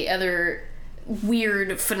thing, the other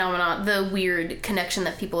weird phenomenon, the weird connection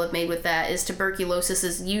that people have made with that is tuberculosis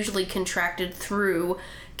is usually contracted through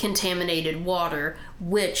contaminated water,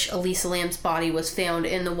 which Elisa Lam's body was found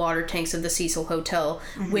in the water tanks of the Cecil Hotel,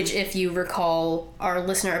 which, if you recall our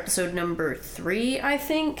listener episode number 3, I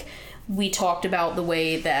think, we talked about the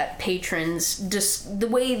way that the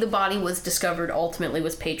way the body was discovered ultimately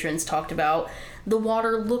was patrons talked about the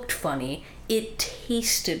water looked funny, it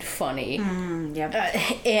tasted funny.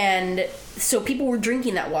 And so people were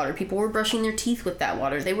drinking that water, people were brushing their teeth with that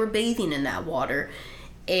water, they were bathing in that water,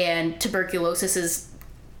 and tuberculosis is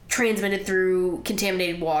transmitted through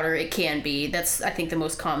contaminated water. It can be. That's, I think, the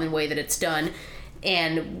most common way that it's done.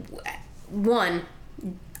 And 1,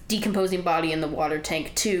 decomposing body in the water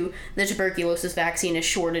tank. 2, the tuberculosis vaccine is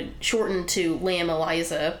shortened to Lamb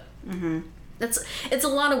Eliza. It's a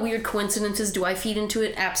lot of weird coincidences. Do I feed into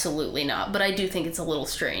it? Absolutely not. But I do think it's a little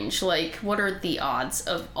strange. Like, what are the odds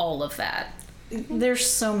of all of that? There's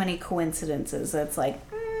so many coincidences that's like,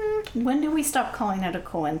 when do we stop calling it a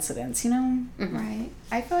coincidence, you know? Right.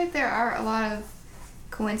 I feel like there are a lot of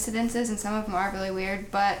coincidences, and some of them are really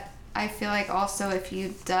weird, but I feel like also if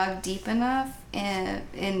you dug deep enough in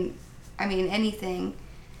anything,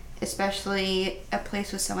 especially a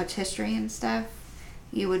place with so much history and stuff,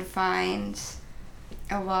 you would find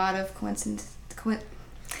a lot of coincidences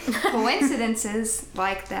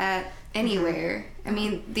like that anywhere. I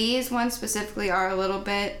mean, these ones specifically are a little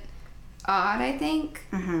bit odd, I think,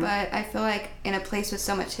 but I feel like in a place with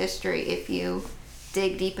so much history, if you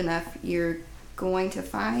dig deep enough, you're going to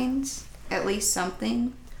find at least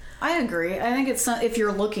something. I agree. I think it's if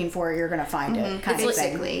you're looking for it, you're going to find it. Kind of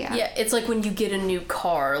thing. Yeah, it's like when you get a new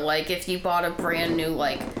car. Like, if you bought a brand new,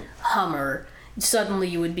 like, Hummer, suddenly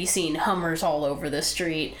you would be seeing Hummers all over the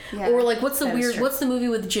street. Yeah, or, like, what's the movie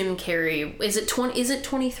with Jim Carrey? Is it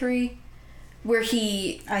 23? Where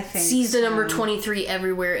he sees the number 23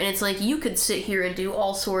 everywhere, and it's like, you could sit here and do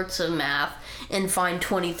all sorts of math and find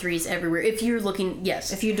 23s everywhere. If you're looking,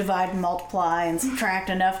 yes. If you divide and multiply and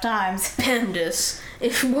subtract enough times. PEMDAS.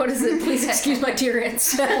 What is it? Please excuse my dear Aunt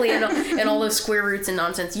Sally and all those square roots and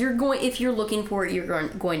nonsense. If you're looking for it, you're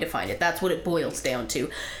going to find it. That's what it boils down to.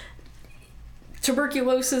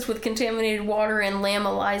 Tuberculosis with contaminated water and Lamb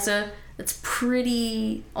Eliza, that's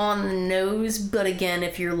pretty on the nose, but again,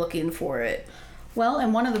 if you're looking for it. Well,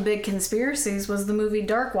 and one of the big conspiracies was the movie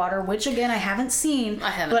Darkwater, which again I haven't seen. I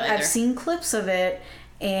haven't but either. I've seen clips of it,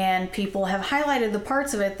 and people have highlighted the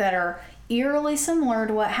parts of it that are eerily similar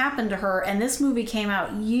to what happened to her. And this movie came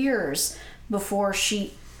out years before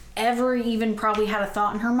she ever even probably had a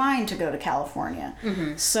thought in her mind to go to California.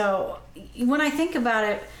 So when I think about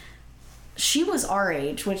it, she was our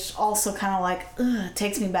age, which also kind of like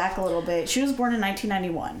takes me back a little bit. She was born in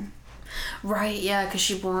 1991. Right, yeah, because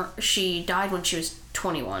she died when she was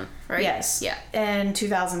 21, right? Yes. Yeah. In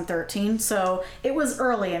 2013. So it was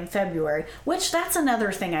early in February, which that's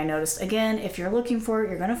another thing I noticed. Again, if you're looking for it,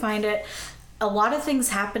 you're going to find it. A lot of things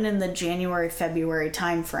happen in the January-February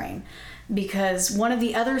time frame, because one of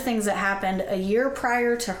the other things that happened a year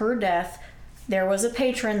prior to her death, there was a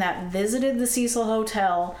patron that visited the Cecil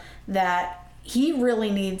Hotel that he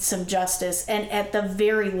really needs some justice, and at the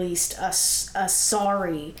very least a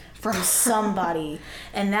sorry from somebody.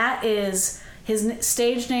 And that is, his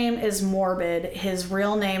stage name is Morbid. His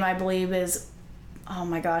real name, I believe, is, oh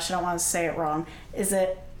my gosh, I don't want to say it wrong. Is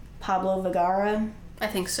it Pablo Vergara? I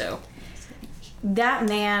think so. That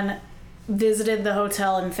man visited the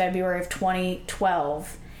hotel in February of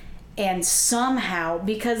 2012, and somehow,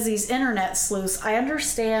 because these internet sleuths, I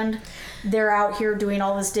understand they're out here doing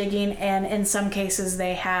all this digging, and in some cases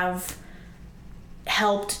they have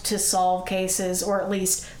helped to solve cases, or at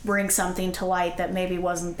least bring something to light that maybe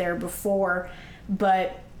wasn't there before.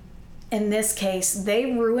 But in this case,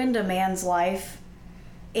 they ruined a man's life,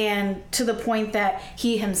 and to the point that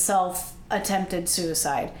he himself attempted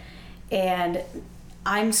suicide. And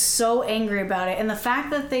I'm so angry about it. And the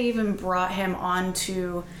fact that they even brought him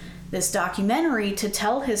onto this documentary to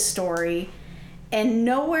tell his story, and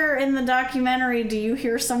nowhere in the documentary do you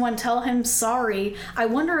hear someone tell him sorry. I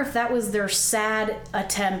wonder if that was their sad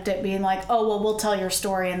attempt at being like, oh, well, we'll tell your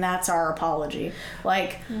story and that's our apology.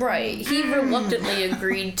 Like, right. He reluctantly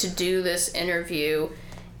agreed to do this interview.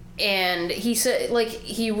 And he said, like,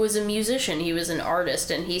 he was a musician, he was an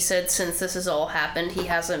artist, and he said since this has all happened, he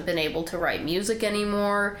hasn't been able to write music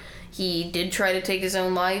anymore. He did try to take his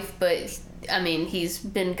own life, but, I mean, he's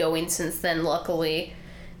been going since then, luckily.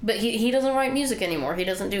 But he doesn't write music anymore. He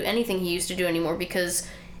doesn't do anything he used to do anymore, because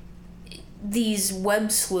these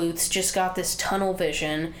web sleuths just got this tunnel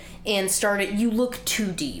vision and started, you look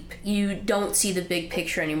too deep. You don't see the big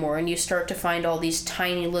picture anymore, and you start to find all these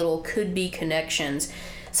tiny little could-be connections.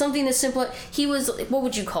 Something as simple, he was, what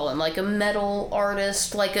would you call him? Like a metal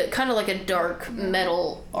artist? Like a kind of like a dark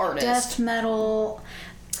metal artist. Death metal.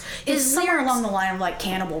 It's somewhere along the line of like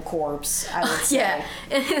Cannibal Corpse, I would say. Yeah,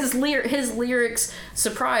 and his lyrics,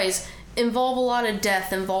 surprise, involve a lot of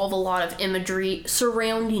death, involve a lot of imagery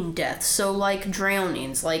surrounding death. So like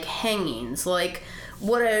drownings, like hangings, like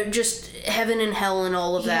just heaven and hell and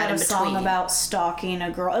all of that in between. He had a song about stalking a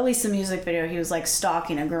girl. At least the music video, he was like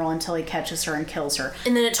stalking a girl until he catches her and kills her.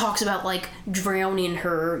 And then it talks about like drowning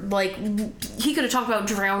her. Like, he could have talked about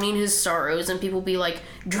drowning his sorrows, and people be like,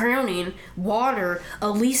 drowning, water,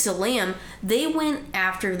 Elisa Lam. They went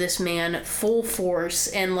after this man full force,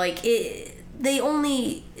 and like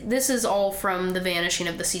this is all from The Vanishing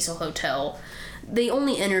of the Cecil Hotel. They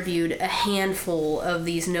only interviewed a handful of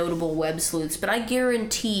these notable web sleuths, but I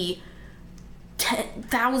guarantee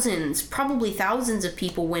probably thousands of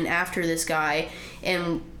people went after this guy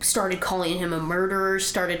and started calling him a murderer,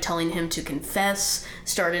 started telling him to confess,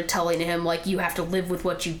 started telling him, like, you have to live with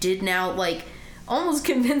what you did now, like, almost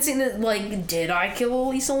convincing that, like, did I kill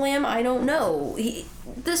Elisa Lam? I don't know.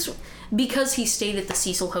 Because he stayed at the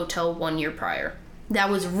Cecil Hotel 1 year prior. That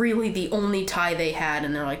was really the only tie they had,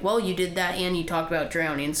 and they're like, well, you did that and you talked about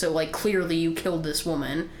drowning, so, like, clearly you killed this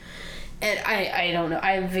woman. And I don't know.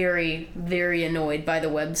 I'm very, very annoyed by the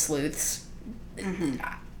web sleuths. Mm-hmm.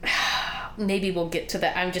 Maybe we'll get to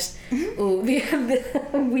that. I'm just... Ooh,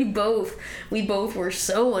 we both were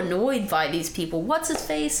so annoyed by these people. What's his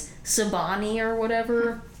face? Sabani or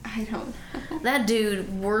whatever? I don't know. That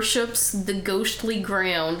dude worships the ghostly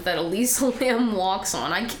ground that Elisa Lam walks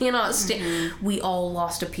on. I cannot stand... Mm-hmm. We all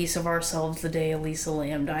lost a piece of ourselves the day Elisa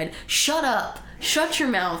Lam died. Shut up. Shut your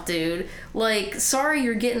mouth, dude. Like, sorry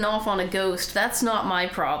you're getting off on a ghost. That's not my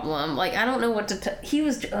problem. Like, I don't know what to he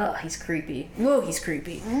was... he's creepy. Whoa, he's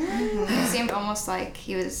creepy. Mm-hmm. It seemed almost like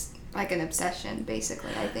he was... like an obsession, basically,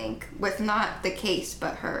 I think. With not the case,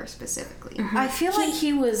 but her specifically. Mm-hmm. I feel like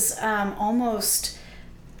he was almost...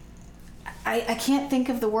 I can't think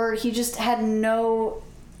of the word. He just had no...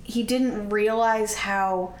 He didn't realize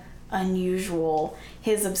how unusual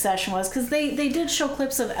his obsession was. Because they did show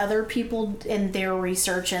clips of other people in their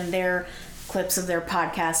research and their clips of their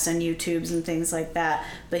podcasts and YouTubes and things like that.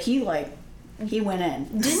 But he, like, he went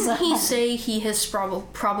in. Didn't he say he has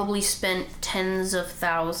probably spent tens of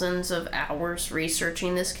thousands of hours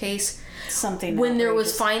researching this case? Something When there was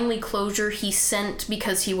outrageous. finally closure, he sent,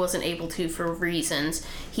 because he wasn't able to for reasons,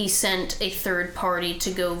 he sent a third party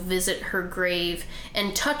to go visit her grave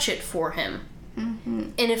and touch it for him.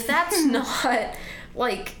 Mm-hmm. And if that's not,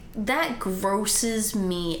 like, that grosses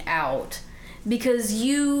me out. Because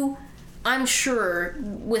I'm sure,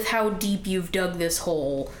 with how deep you've dug this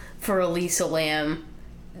hole for Elisa Lam,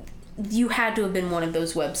 you had to have been one of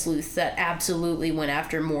those web sleuths that absolutely went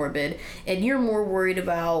after Morbid, and you're more worried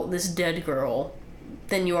about this dead girl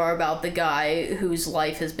than you are about the guy whose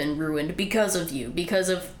life has been ruined because of you, because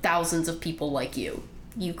of thousands of people like you.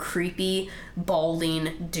 You creepy,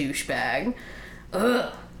 balding douchebag.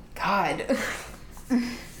 Ugh. God.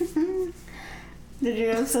 Did you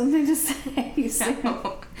have something to say?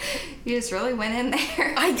 No. You just really went in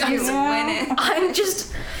there. I You went in.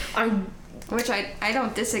 I'm Which I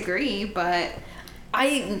don't disagree, but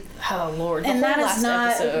oh Lord. And that last is not,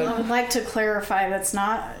 episode. I would like to clarify, that's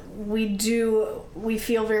not, we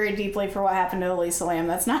feel very deeply for what happened to Elisa Lam.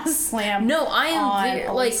 That's not a slam No, I am on very,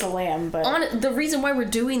 Elisa Lam, but... the reason why we're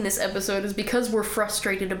doing this episode is because we're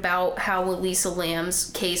frustrated about how Elisa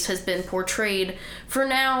Lam's case has been portrayed for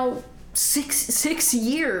now 6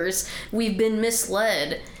 years. We've been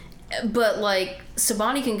misled. But, like,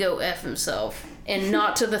 Sabani can go F himself. And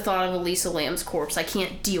not to the thought of Elisa Lam's corpse. I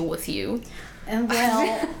can't deal with you. And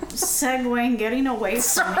well, segueing, getting away from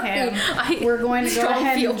Sorry, him, we're going to go strong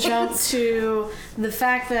ahead and feelings. jump to the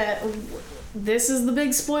fact that this is the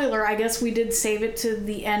big spoiler. I guess we did save it to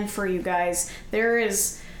the end for you guys.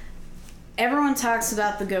 Everyone talks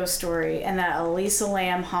about the ghost story and that Elisa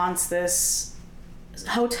Lam haunts this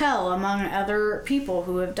hotel among other people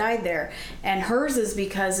who have died there. And hers is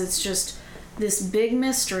because it's just this big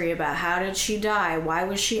mystery about how did she die? Why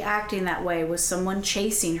was she acting that way? Was someone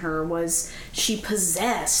chasing her? Was she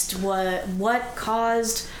possessed? What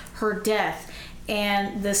caused her death?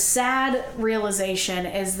 And the sad realization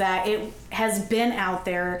is that it has been out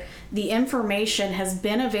there. The information has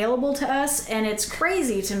been available to us, and it's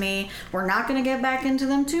crazy to me. We're not going to get back into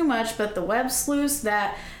them too much, but the web sleuths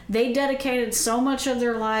that they dedicated so much of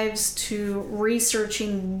their lives to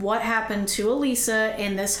researching what happened to Elisa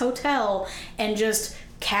in this hotel and just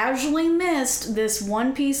casually missed this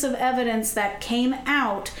one piece of evidence that came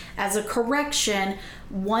out as a correction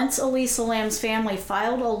once Elisa Lam's family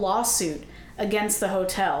filed a lawsuit against the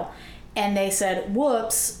hotel. And they said,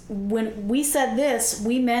 whoops, when we said this,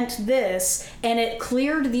 we meant this, and it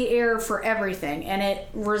cleared the air for everything, and it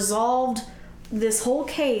resolved this whole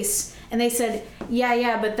case. And they said,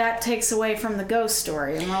 yeah, but that takes away from the ghost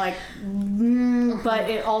story. And we're like, but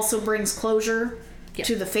it also brings closure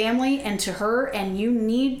to the family and to her, and you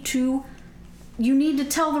need to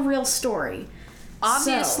tell the real story.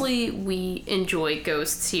 Obviously, we enjoy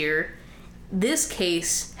ghosts here. This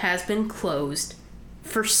case has been closed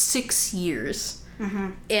for 6 years. Mm-hmm.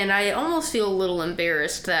 And I almost feel a little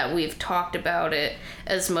embarrassed that we've talked about it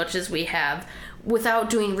as much as we have without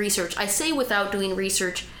doing research. I say without doing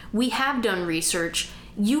research. We have done research.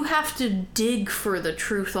 You have to dig for the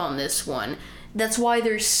truth on this one. That's why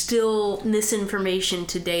there's still misinformation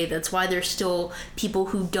today. That's why there's still people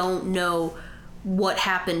who don't know what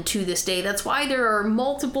happened to this day. That's why there are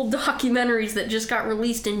multiple documentaries that just got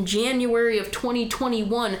released in January of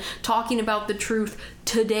 2021 talking about the truth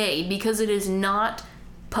today, because it is not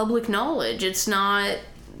public knowledge. It's not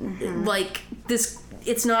like this.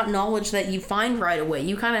 It's not knowledge that you find right away.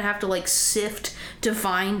 You kind of have to like sift to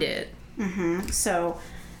find it. So,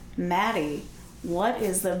 Maddie, what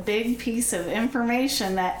is the big piece of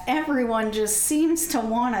information that everyone just seems to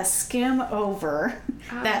want to skim over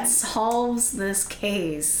that solves this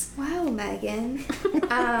case? Wow, Megan.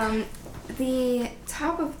 The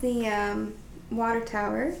top of the water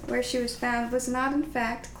tower where she was found was not in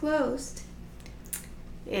fact closed.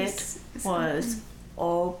 It was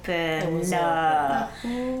open. It was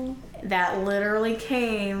That literally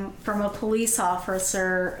came from a police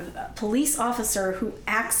officer who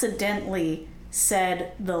accidentally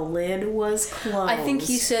said the lid was closed. I think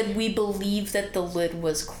he said, we believe that the lid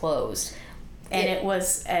was closed. And it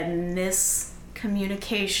was a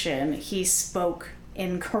miscommunication. He spoke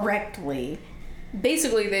incorrectly.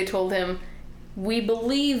 Basically, they told him, we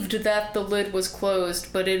believed that the lid was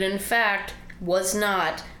closed, but it in fact was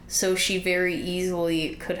not. So she very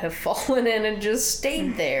easily could have fallen in and just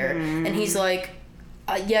stayed there. And he's like,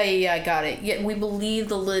 yeah, I got it. Yeah, we believe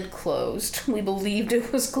the lid closed. We believed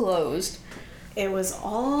it was closed. It was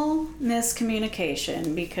all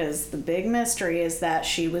miscommunication, because the big mystery is that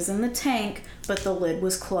she was in the tank, but the lid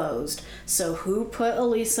was closed. So who put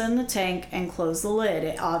Elisa in the tank and closed the lid?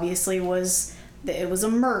 It obviously was, it was a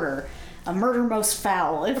murder most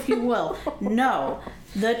foul, if you will. No,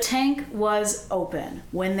 the tank was open.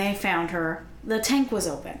 When they found her, the tank was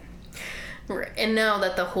open. Right. And now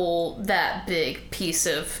that that big piece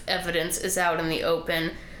of evidence is out in the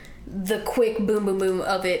open, the quick boom boom boom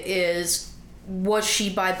of it is, was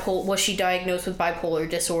she diagnosed with bipolar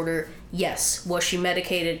disorder? Yes. Was she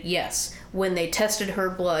medicated? Yes. When they tested her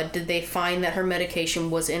blood, did they find that her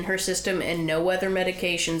medication was in her system and no other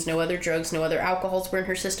medications, no other drugs, no other alcohols were in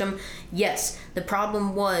her system? Yes. The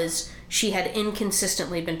problem was she had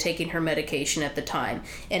inconsistently been taking her medication at the time.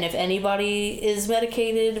 And if anybody is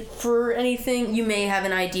medicated for anything, you may have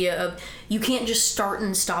an idea of, you can't just start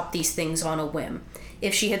and stop these things on a whim.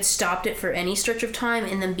 If she had stopped it for any stretch of time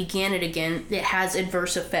and then began it again, it has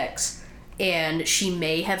adverse effects. And she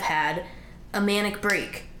may have had a manic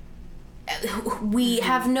break. We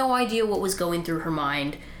have no idea what was going through her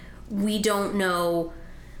mind. We don't know.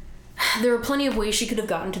 There are plenty of ways she could have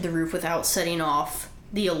gotten to the roof without setting off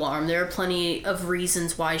the alarm. There are plenty of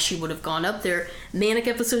reasons why she would have gone up there. Manic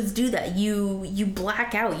episodes do that. You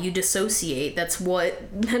black out, you dissociate. That's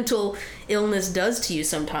what mental illness does to you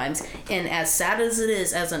sometimes. And as sad as it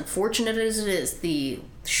is, as unfortunate as it is, the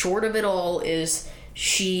short of it all is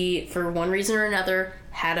she, for one reason or another,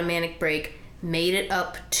 had a manic break, made it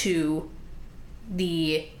up to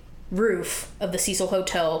the roof of the Cecil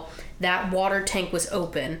Hotel. That water tank was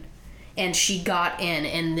open, and she got in,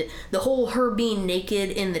 and the whole her being naked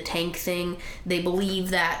in the tank thing, they believe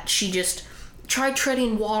that she just tried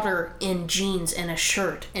treading water in jeans and a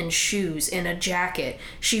shirt and shoes and a jacket.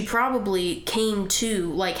 She probably came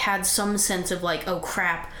to, like, had some sense of like, oh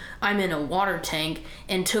crap, I'm in a water tank,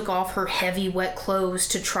 and took off her heavy wet clothes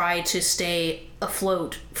to try to stay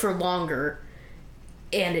afloat for longer,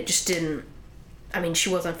 and it just didn't. I mean, she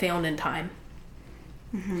wasn't found in time.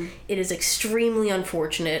 Mm-hmm. It is extremely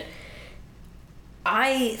unfortunate.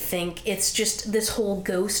 I think it's just this whole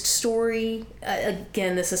ghost story.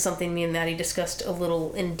 Again, this is something me and Maddie discussed a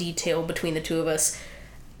little in detail between the two of us.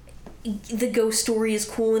 The ghost story is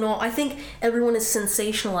cool and all. I think everyone is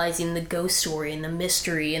sensationalizing the ghost story and the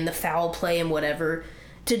mystery and the foul play and whatever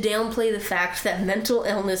to downplay the fact that mental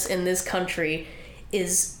illness in this country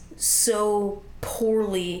is so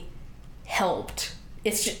poorly helped.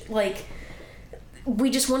 It's just like,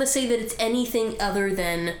 we just want to say that it's anything other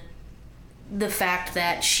than the fact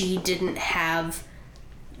that she didn't have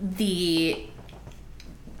the,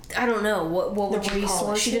 I don't know, what would you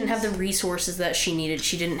call it? She didn't have the resources that she needed.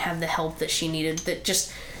 She didn't have the help that she needed. That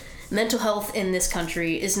just, mental health in this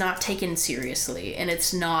country is not taken seriously, and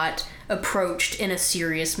it's not approached in a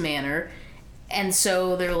serious manner. And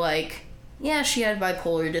so they're like, yeah, she had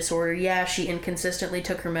bipolar disorder. Yeah, she inconsistently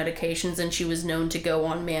took her medications, and she was known to go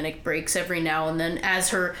on manic breaks every now and then, as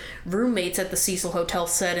her roommates at the Cecil Hotel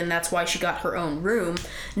said, and that's why she got her own room.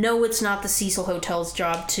 No, it's not the Cecil Hotel's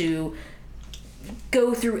job to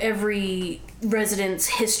go through every resident's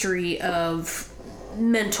history of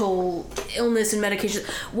mental illness and medication.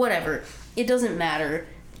 Whatever. It doesn't matter.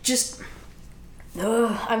 Just,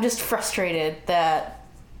 I'm just frustrated that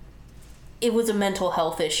it was a mental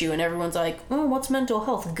health issue, and everyone's like, oh, what's mental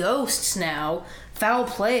health? Ghosts now. Foul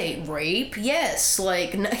play. Rape? Yes.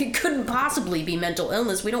 Like, it couldn't possibly be mental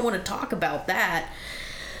illness. We don't want to talk about that.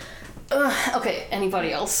 Okay,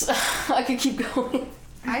 anybody else? I could keep going.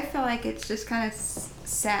 I feel like it's just kind of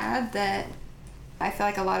sad that I feel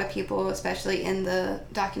like a lot of people, especially in the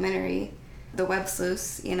documentary, The Web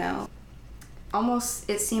Sleuths, you know, almost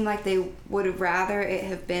it seemed like they would rather it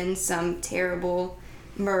have been some terrible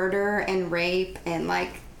murder and rape and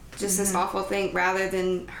like just this awful thing, rather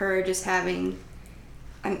than her just having,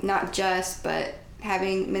 not just, but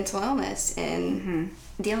having mental illness and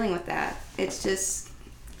dealing with that. It's just,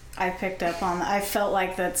 I picked up on that. I felt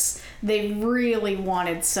like they really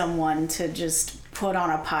wanted someone to just put on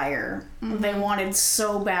a pyre. They wanted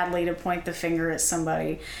so badly to point the finger at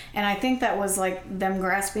somebody, and I think that was like them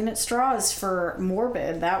grasping at straws for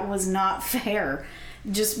Morbid. That was not fair.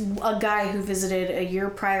 Just a guy who visited a year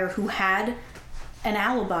prior who had an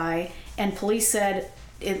alibi, and police said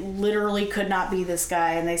it literally could not be this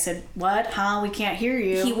guy, and they said, what? Huh? We can't hear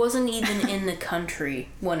you. He wasn't even in the country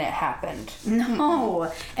when it happened.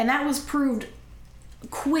 No. And that was proved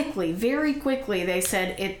quickly, very quickly. They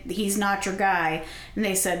said, he's not your guy. And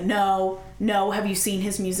they said, no, have you seen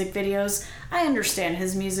his music videos? I understand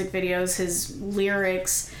his music videos, his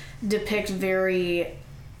lyrics depict very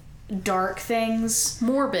dark things.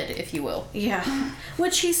 Morbid, if you will. Yeah.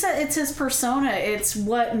 Which he said, it's his persona. It's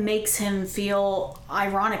what makes him feel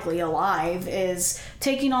ironically alive, is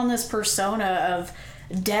taking on this persona of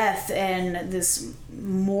death and this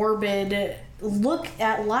morbid look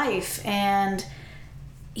at life. And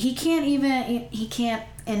he can't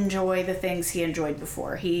enjoy the things he enjoyed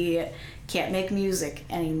before. He can't make music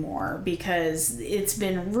anymore because it's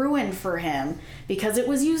been ruined for him because it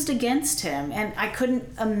was used against him. And I couldn't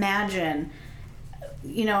imagine,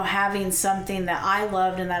 having something that I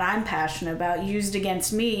loved and that I'm passionate about used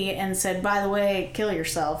against me and said, by the way, kill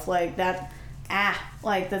yourself. Like that,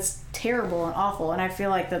 that's terrible and awful. And I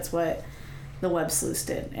feel like that's what the Web Sleuths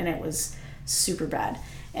did. And it was super bad.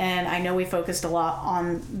 And I know we focused a lot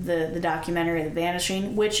on the documentary The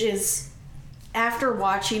Vanishing, which is, after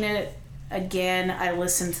watching it again, I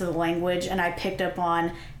listened to the language and I picked up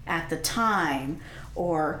on at the time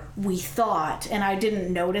or we thought, and I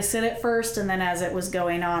didn't notice it at first. And then as it was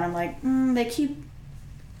going on, I'm like, they keep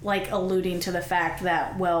like alluding to the fact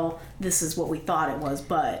that, well, this is what we thought it was,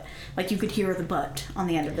 but like you could hear the but on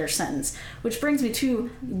the end of their sentence, which brings me to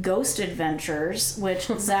Ghost Adventures, which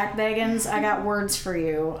Zach Bagans, I got words for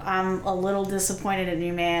you. I'm a little disappointed in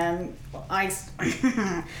you, man. I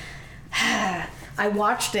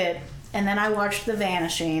watched it, and then I watched The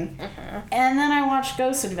Vanishing, and then I watched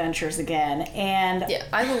Ghost Adventures again, and yeah,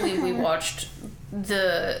 I believe we watched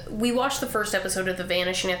the first episode of The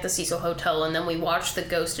Vanishing at the Cecil Hotel, and then we watched the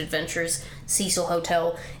Ghost Adventures Cecil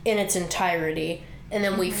Hotel in its entirety, and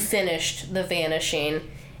then we finished The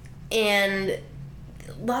Vanishing, and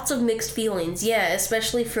lots of mixed feelings, yeah,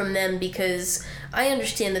 especially from them, because I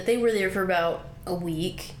understand that they were there for about a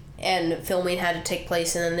week, and filming had to take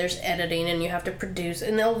place, and then there's editing, and you have to produce,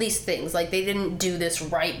 and all these things, like, they didn't do this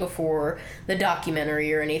right before the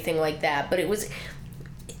documentary or anything like that, but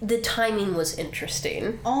the timing was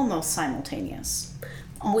interesting. Almost simultaneous.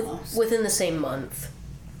 Almost. Within the same month.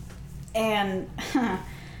 And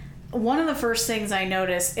one of the first things I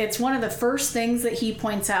noticed, it's one of the first things that he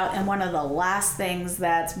points out and one of the last things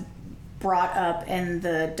that's brought up in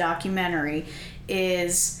the documentary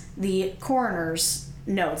is the coroner's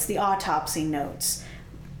notes, the autopsy notes.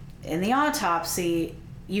 In the autopsy,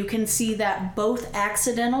 you can see that both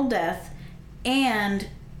accidental death and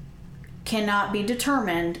cannot be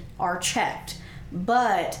determined are checked,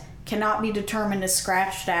 but cannot be determined is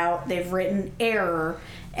scratched out. They've written error,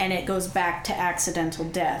 and it goes back to accidental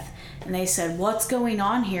death. And they said, what's going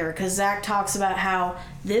on here? Because Zach talks about how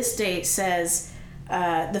this date says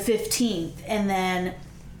the 15th, and then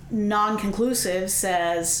non-conclusive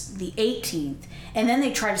says the 18th, and then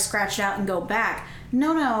they try to scratch it out and go back.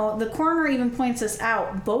 No, the coroner even points this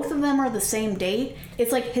out. Both of them are the same date.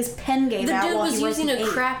 It's like his pen gave out while he wrote the 8. The dude was using a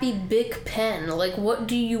crappy Bic pen. Like, what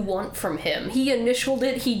do you want from him? He initialed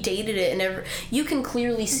it, he dated it, and you can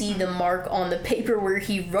clearly see the mark on the paper where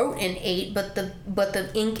he wrote an 8, but the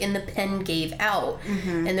ink in the pen gave out.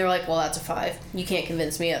 And they're like, well, that's a 5. You can't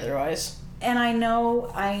convince me otherwise. And I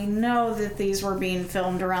know that these were being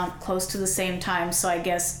filmed around close to the same time, so I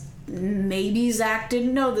guess maybe Zach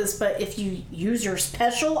didn't know this, but if you use your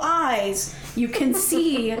special eyes, you can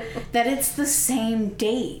see that it's the same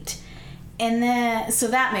date. And then, so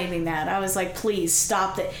that made me mad. I was like, please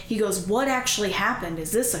stop that. He goes, what actually happened?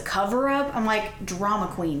 Is this a cover-up? I'm like, drama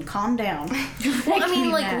queen, calm down. Well, I mean,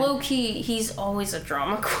 like, low-key, he's always a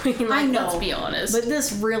drama queen. Like, I know, let's be honest. But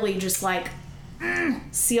this really just, like,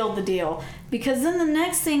 sealed the deal. Because then the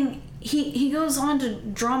next thing, he goes on to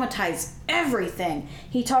dramatize everything.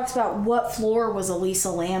 He talks about what floor was Elisa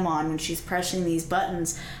Lam on when she's pressing these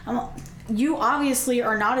buttons. You obviously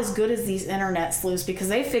are not as good as these internet sleuths, because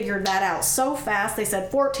they figured that out so fast. They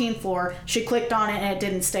said 14th floor. She clicked on it and it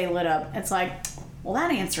didn't stay lit up. It's like, well,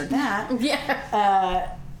 that answered that.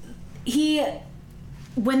 Yeah.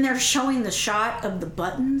 When they're showing the shot of the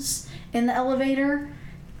buttons in the elevator,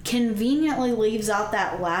 conveniently leaves out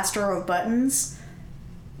that last row of buttons.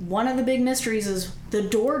 One of the big mysteries is the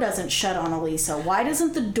door doesn't shut on Elisa. Why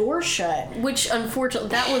doesn't the door shut? Which, unfortunately,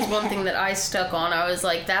 that was one thing that I stuck on. I was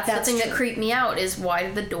like, that's the thing that creeped me out, is why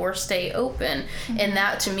did the door stay open? And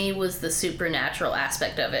that, to me, was the supernatural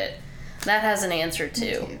aspect of it. That has an answer,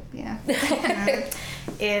 too. Yeah.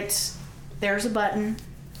 There's a button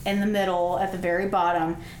in the middle at the very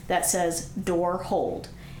bottom that says door hold.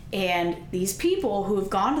 And these people who have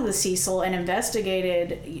gone to the Cecil and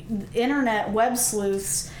investigated internet web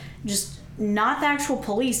sleuths, just not the actual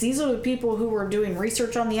police, these are the people who were doing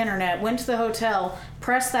research on the internet, went to the hotel,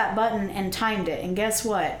 pressed that button, and timed it. And guess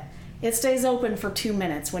what? It stays open for 2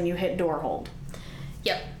 minutes when you hit door hold.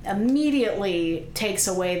 Yep. Immediately takes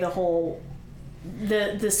away the whole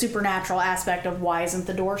the supernatural aspect of why isn't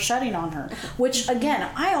the door shutting on her, which again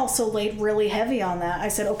I also laid really heavy on that. I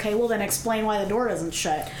said, okay, well then explain why the door doesn't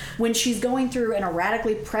shut. When she's going through and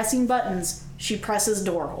erratically pressing buttons, she presses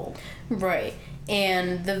door hold. Right.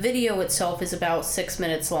 And the video itself is about 6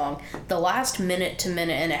 minutes long. The last minute to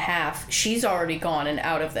minute and a half, she's already gone and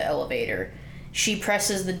out of the elevator. She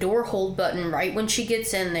presses the door hold button right when she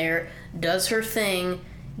gets in there, does her thing,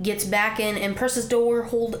 gets back in, and presses door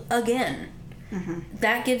hold again. Mm-hmm.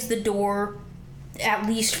 That gives the door at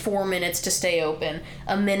least 4 minutes to stay open.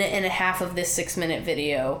 A minute and a half of this 6 minute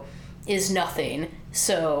video is nothing.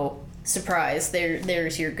 So, surprise,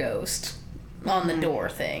 there's your ghost on the door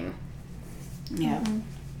thing. Yeah. Mm-hmm.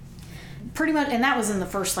 Pretty much, and that was in the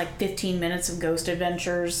first 15 minutes of Ghost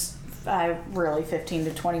Adventures. Really 15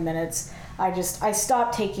 to 20 minutes. I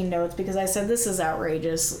stopped taking notes because I said, this is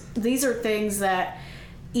outrageous. These are things that,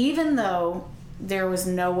 even though there was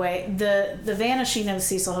no way, the Vanishing of the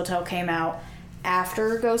Cecil Hotel came out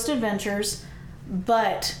after Ghost Adventures,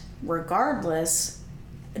 but regardless,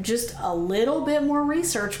 just a little bit more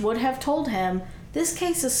research would have told him this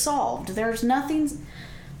case is solved. There's nothing.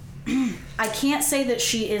 I can't say that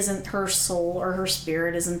she isn't, her soul or her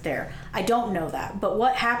spirit isn't there. I don't know that. But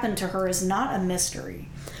what happened to her is not a mystery.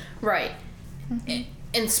 Right. Mm-hmm.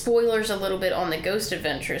 And spoilers a little bit on the Ghost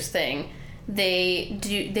Adventures thing. They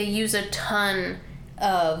use a ton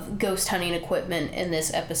of ghost hunting equipment in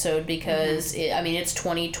this episode because it's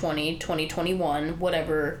 2020, 2021,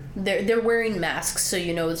 whatever. They're wearing masks, so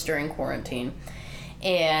you know it's during quarantine.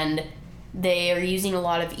 And they are using a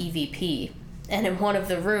lot of EVP. And in one of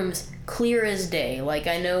the rooms, clear as day,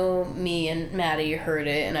 I know me and Maddie heard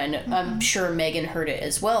it, and I know, I'm sure Megan heard it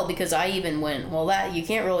as well, because I even went, well, that you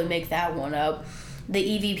can't really make that one up. The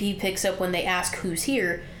EVP picks up when they ask who's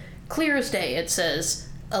here. Clear as day, it says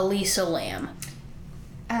Elisa Lam.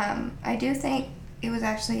 I do think it was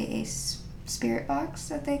actually a spirit box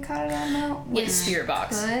that they caught it on, though. Yes, spirit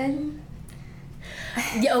box. Good.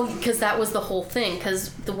 Yeah, because that was the whole thing,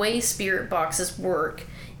 because the way spirit boxes work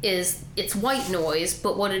is it's white noise,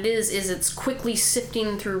 but what it is it's quickly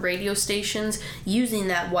sifting through radio stations using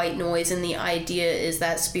that white noise, and the idea is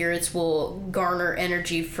that spirits will garner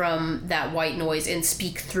energy from that white noise and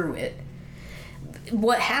speak through it.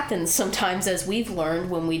 What happens sometimes, as we've learned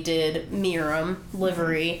when we did Miriam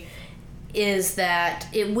Livery, is that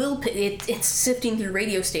it's sifting through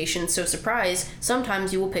radio stations, so surprise,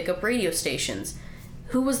 sometimes you will pick up radio stations.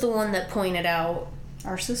 Who was the one that pointed out?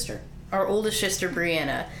 Our sister. Our oldest sister,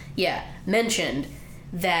 Brianna, mentioned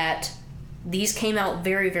that these came out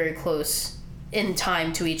very, very close in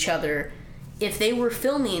time to each other. If they were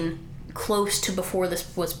filming close to before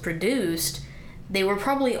this was produced, they were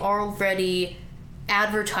probably already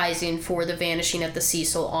advertising for The Vanishing at the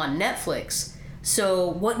Cecil on Netflix. So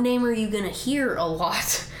what name are you going to hear a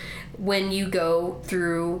lot when you go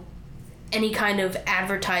through any kind of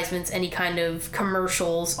advertisements, any kind of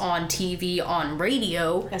commercials on TV, on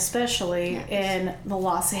radio? Especially in the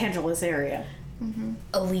Los Angeles area. Mm-hmm.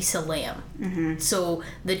 Elisa Lam. Mm-hmm. So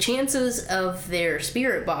the chances of their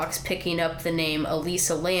spirit box picking up the name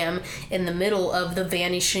Elisa Lam in the middle of The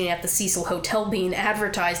Vanishing at the Cecil Hotel being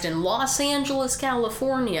advertised in Los Angeles,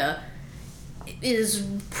 California is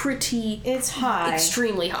pretty... It's high.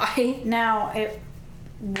 Extremely high. Now, it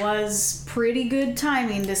was pretty good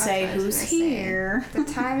timing to say who's here. The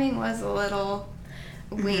timing was a little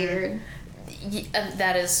weird. Yeah,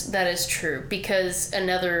 that is true, because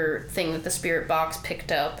another thing that the spirit box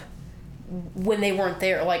picked up when they weren't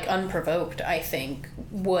there, unprovoked, I think,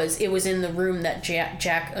 was it was in the room that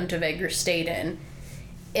Jack Unterweger stayed in,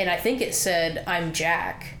 and I think it said, "I'm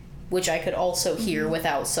Jack," which I could also hear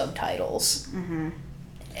without subtitles. Mm-hmm.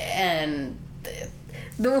 And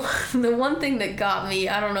the one thing that got me,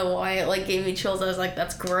 I don't know why it gave me chills, I was like,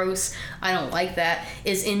 that's gross, I don't like that,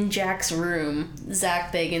 is in Jack's room,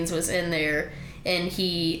 Zach Bagans was in there, and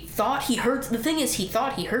he thought he heard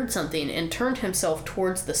something and turned himself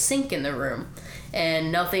towards the sink in the room,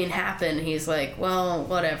 and nothing happened. He's like, well,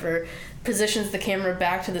 whatever, positions the camera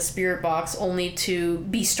back to the spirit box only to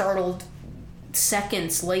be startled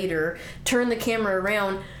seconds later, turn the camera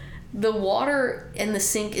around. The water in the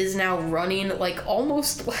sink is now running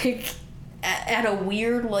almost at a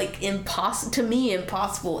weird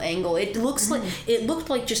impossible angle. It looks it looked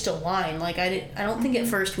like just a line. I don't think at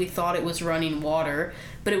first we thought it was running water,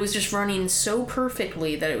 but it was just running so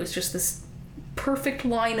perfectly that it was just this perfect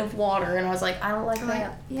line of water, and I was like, I don't like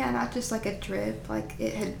that. Yeah, not just a drip,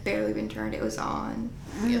 it had barely been turned, it was on.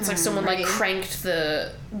 It's like someone cranked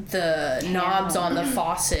the knobs on the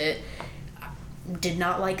faucet. did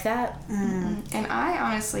not like that. And I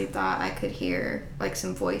honestly thought I could hear like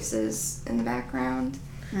some voices in the background,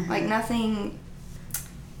 like nothing.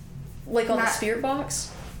 Like on the spirit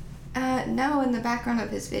box? No, in the background of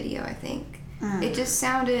his video, I think. It just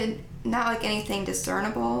sounded not like anything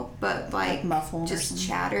discernible, but like muffled, just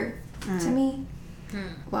chatter to me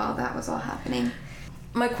while that was all happening.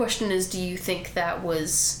 My question is, do you think that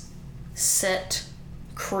was set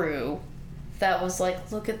crew that was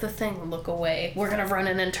like, look at the thing, look away, we're gonna run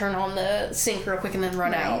in and turn on the sink real quick and then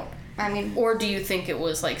run out? I mean, or do you think it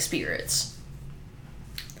was like spirits?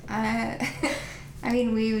 I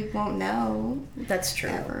mean, we won't know. That's true.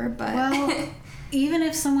 Ever, but well, even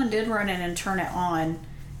if someone did run in and turn it on,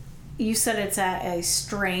 you said it's at a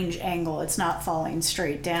strange angle. It's not falling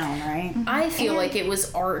straight down, right? I feel like it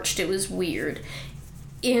was arched. It was weird.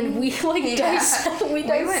 And we we dissected went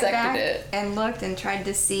back it. And looked and tried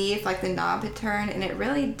to see if like the knob had turned, and it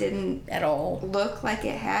really didn't at all look like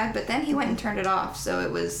it had. But then he went and turned it off, so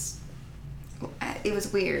it was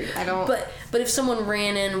weird. I don't. But if someone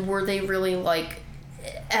ran in, were they really like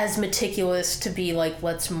as meticulous to be like,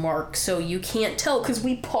 let's mark so you can't tell? Because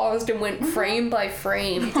we paused and went frame by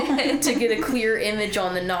frame to get a clear image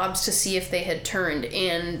on the knobs to see if they had turned,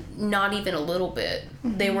 and not even a little bit.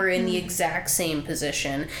 They were in the exact same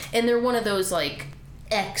position, and they're one of those like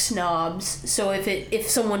X knobs, so if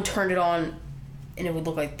someone turned it on and it would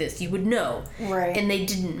look like this, you would know, right? And they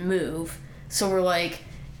didn't move, so we're like,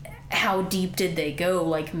 how deep did they go?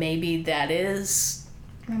 Like, maybe that is...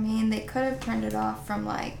 I mean, they could have turned it off from,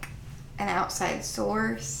 like, an outside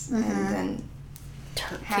source and then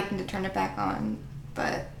happened to turn it back on,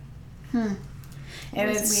 but it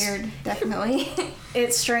was weird, definitely.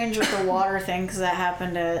 It's strange with the water thing, because that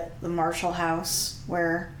happened at the Marshall house,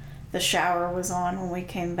 where the shower was on when we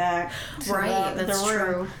came back to that's the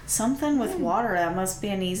room. true. Something with water, that must be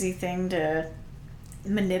an easy thing to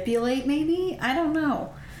manipulate, maybe? I don't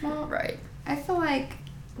know. Well, right. I feel like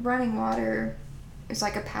running water is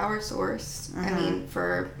like a power source. I mean,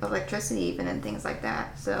 for electricity even and things like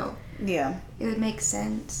that. So yeah, it would make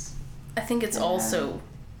sense. I think it's also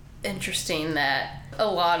interesting that a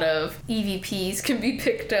lot of EVPs can be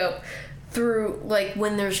picked up through, like,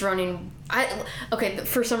 when there's running...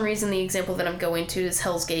 for some reason, the example that I'm going to is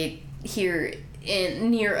Hell's Gate here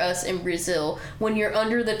near us in Brazil. When you're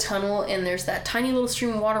under the tunnel and there's that tiny little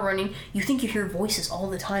stream of water running, you think you hear voices all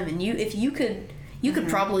the time, and if you could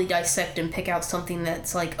probably dissect and pick out something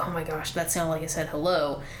that's like, oh my gosh, that sounded like it said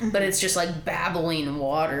hello, but it's just like babbling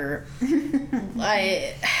water.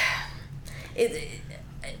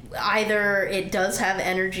 Either it does have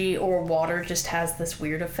energy, or water just has this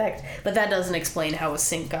weird effect. But that doesn't explain how a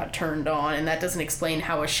sink got turned on, and that doesn't explain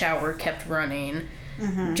how a shower kept running.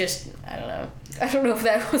 Just, I don't know. I don't know if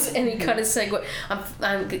that was any kind of segue.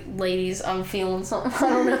 I'm ladies, I'm feeling something. I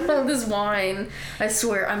don't know. This wine. I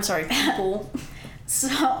swear. I'm sorry, people.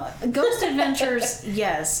 So, Ghost Adventures,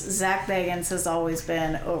 yes, Zach Bagans has always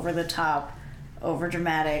been over the top, over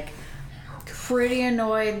dramatic. Pretty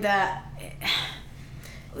annoyed that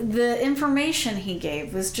the information he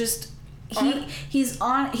gave was just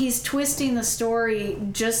he's twisting the story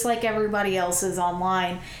just like everybody else is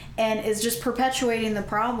online, and is just perpetuating the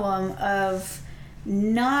problem of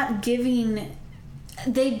not giving...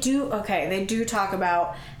 They do talk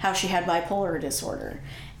about how she had bipolar disorder,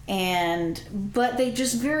 but they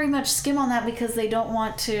just very much skim on that because they don't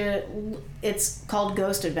want to... It's called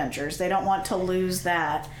Ghost Adventures. They don't want to lose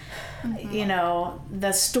that,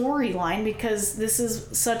 the storyline, because this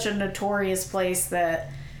is such a notorious place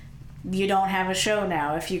that you don't have a show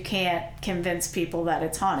now if you can't convince people that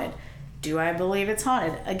it's haunted. Do I believe it's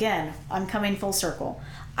haunted? Again, I'm coming full circle.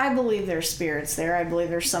 I believe there's spirits there. I believe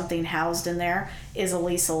there's something housed in there. Is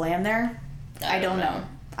Elisa Lam there? I don't know.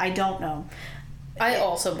 I don't know. I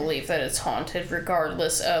also believe that it's haunted,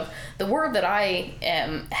 regardless of the word that I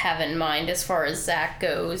have in mind as far as Zach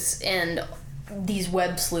goes, and these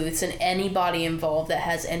web sleuths and anybody involved that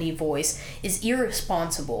has any voice is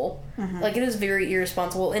irresponsible. Like, it is very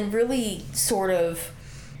irresponsible and really sort of,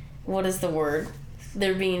 what is the word?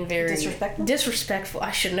 They're being very disrespectful.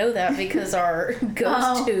 I should know that because our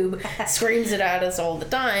ghost tube screams it at us all the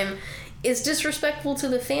time. It's disrespectful to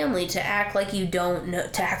the family to act like you don't know,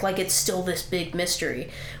 to act like it's still this big mystery,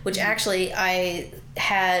 which actually I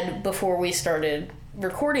had before we started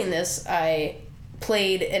recording this. I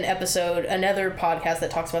played another podcast that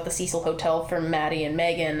talks about the Cecil Hotel from Maddie and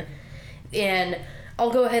Megan, and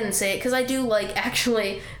I'll go ahead and say it because I do like,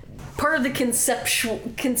 actually, part of the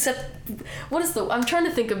I'm trying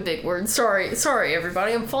to think of big words. Sorry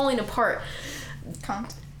everybody, I'm falling apart.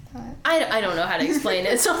 I don't know how to explain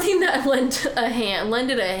it. Something that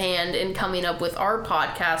lended a hand in coming up with our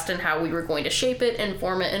podcast and how we were going to shape it and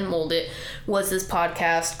form it and mold it was this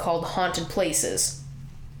podcast called Haunted Places.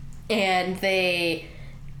 And they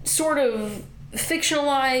sort of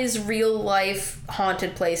fictionalize real life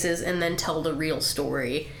haunted places and then tell the real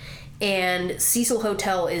story. And Cecil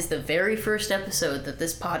Hotel is the very first episode that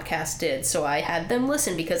this podcast did, so I had them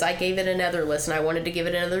listen because I gave it another listen. I wanted to give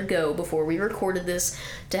it another go before we recorded this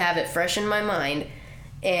to have it fresh in my mind.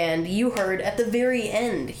 And you heard at the very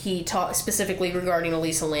end, he talked specifically regarding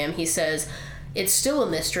Elisa Lam. He says, "It's still a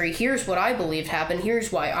mystery. Here's what I believed happened.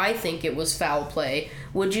 Here's why I think it was foul play."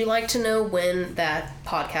 Would you like to know when that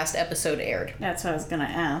podcast episode aired? That's what I was going to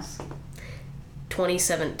ask.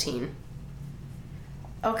 2017.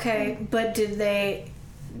 Okay, but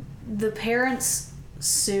the parents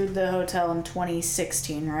sued the hotel in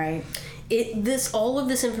 2016, right? All of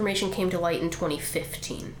this information came to light in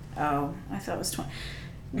 2015. Oh, I thought it was 20.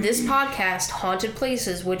 This podcast, Haunted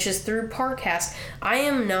Places, which is through Parcast, I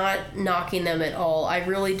am not knocking them at all. I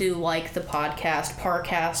really do like the podcast.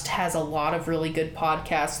 Parcast has a lot of really good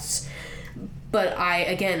podcasts. But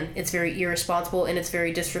it's very irresponsible and it's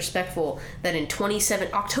very disrespectful that in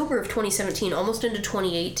October of 2017, almost into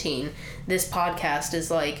 2018, this podcast is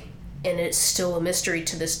like, and it's still a mystery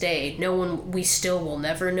to this day. We still will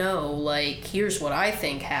never know. Like, here's what I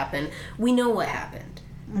think happened. We know what happened.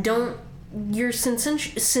 You're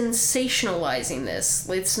sensationalizing this.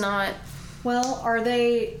 It's not. Well, are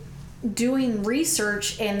they doing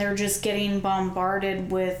research and they're just getting bombarded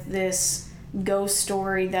with this ghost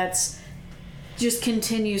story that's just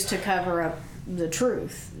continues to cover up the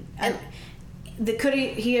truth? And could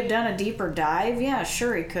he have done a deeper dive? Yeah,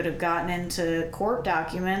 sure, he could have gotten into court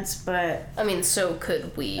documents, but I mean, so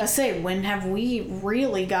could we. I say, when have we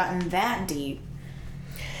really gotten that deep?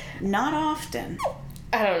 Not often.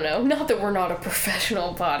 I don't know. Not that we're not a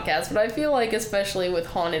professional podcast, but I feel like, especially with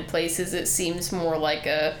Haunted Places, it seems more like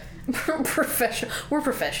a professional. We're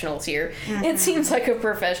professionals here. Mm-hmm. It seems like a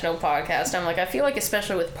professional podcast. I'm like, I feel like,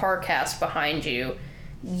 especially with Parcast behind you,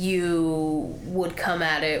 you would come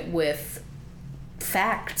at it with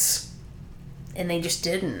facts, and they just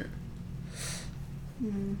didn't.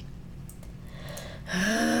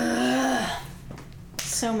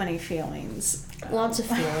 So many feelings. Lots of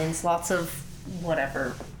feelings. Lots of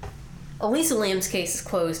whatever. Elisa Lam's case is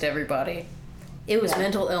closed, everybody. It was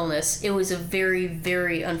mental illness. It was a very,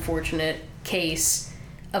 very unfortunate case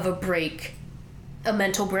of a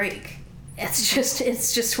mental break. It's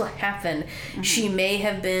just what happened. Mm-hmm. She may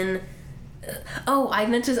have been.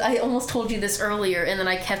 I almost told you this earlier, and then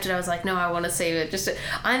I kept it. I was like, no, I want to save it.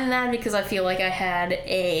 I'm mad because I feel like I had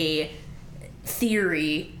a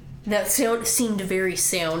theory that seemed very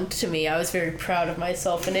sound to me. I was very proud of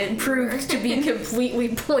myself, and it proved to be completely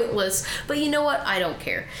pointless. But you know what? I don't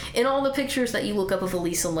care. In all the pictures that you look up of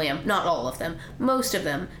Elisa Lam, not all of them, most of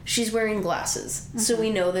them, she's wearing glasses. Mm-hmm. So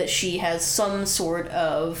we know that she has some sort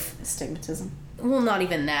of astigmatism. Well, not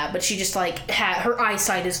even that, but she just her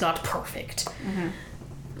eyesight is not perfect. Mm-hmm.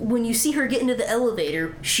 When you see her get into the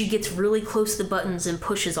elevator, she gets really close to the buttons and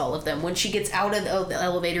pushes all of them. When she gets out of the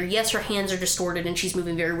elevator, yes, her hands are distorted and she's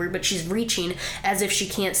moving very weird, but she's reaching as if she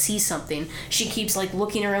can't see something. She keeps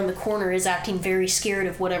looking around the corner, is acting very scared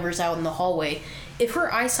of whatever's out in the hallway. If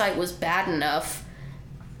her eyesight was bad enough,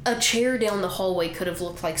 a chair down the hallway could have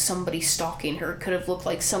looked like somebody stalking her. Could have looked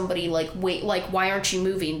like somebody wait, why aren't you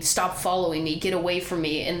moving? Stop following me. Get away from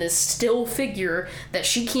me. And this still figure that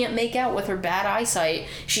she can't make out with her bad eyesight,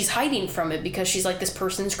 she's hiding from it because she's like, this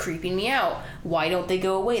person's creeping me out. Why don't they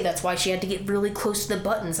go away? That's why she had to get really close to the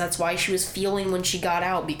buttons. That's why she was feeling when she got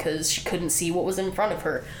out, because she couldn't see what was in front of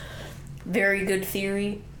her. Very good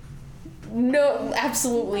theory. No,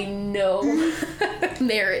 absolutely no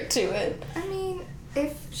merit to it. I mean,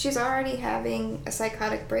 if she's already having a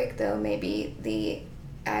psychotic break, though, maybe the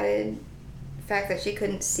added fact that she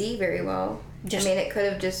couldn't see very well, it could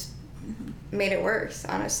have just made it worse,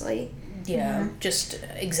 honestly. Yeah, just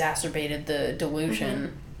exacerbated the delusion.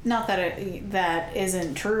 Mm-hmm. Not that that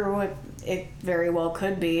isn't true. It very well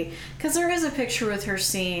could be. Because there is a picture with her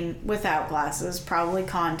seen without glasses, probably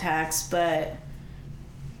contacts, but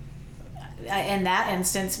in that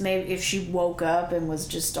instance, maybe if she woke up and was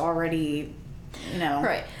just already...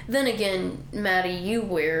 Right. Then again, Maddie, you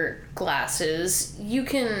wear glasses. You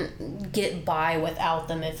can get by without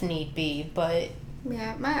them if need be, but...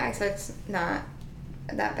 Yeah, my eyesight's not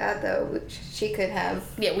that bad, though. She could have...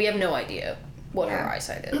 Yeah, we have no idea what her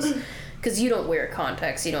eyesight is. Because you don't wear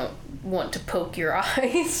contacts. You don't want to poke your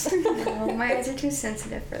eyes. No, my eyes are too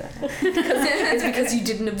sensitive for that. It's because you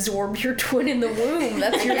didn't absorb your twin in the womb.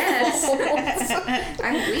 That's your fault.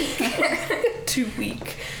 I'm weak. Too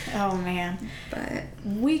weak. Oh man. But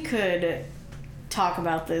We could talk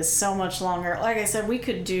about this so much longer. Like I said, we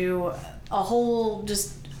could do a whole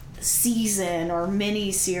just season or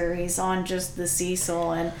mini series on just the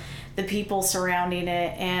Cecil and the people surrounding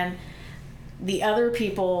it and the other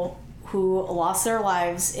people who lost their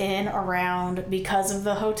lives in, around, because of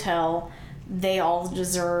the hotel. They all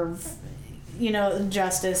deserve,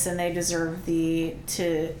 justice, and they deserve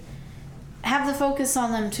to have the focus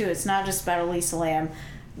on them too. It's not just about Elisa Lam.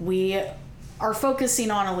 We are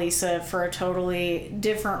focusing on Elisa for a totally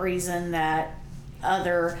different reason that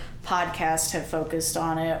other podcasts have focused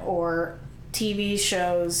on it, or TV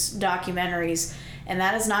shows, documentaries. And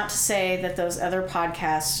that is not to say that those other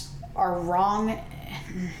podcasts are wrong.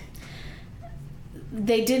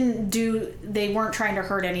 They weren't trying to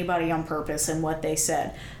hurt anybody on purpose in what they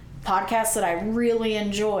said. Podcasts that I really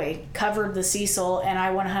enjoy covered the Cecil, and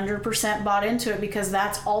I 100% bought into it because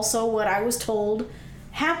that's also what I was told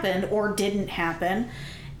happened or didn't happen.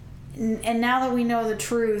 And now that we know the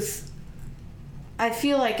truth, I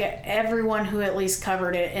feel like everyone who at least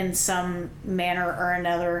covered it in some manner or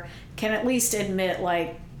another can at least admit,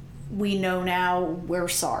 like, we know now, we're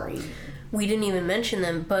sorry. We didn't even mention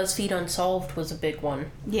them. BuzzFeed Unsolved was a big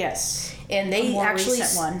one. Yes. And they actually,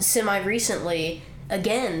 one. semi-recently,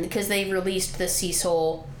 again, because they released the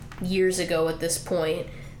Cecil years ago at this point,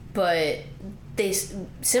 but they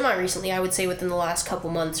semi-recently, I would say within the last couple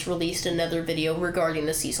months, released another video regarding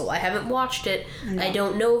the Cecil. I haven't watched it. No. I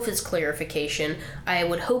don't know if it's clarification. I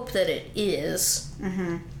would hope that it is.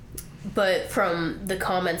 Mm-hmm. But from the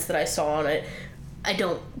comments that I saw on it, I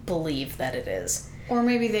don't believe that it is. Or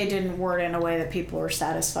maybe they didn't word it in a way that people were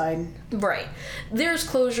satisfied. Right. There's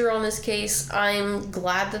closure on this case. I'm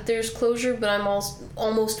glad that there's closure, but I'm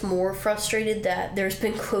almost more frustrated that there's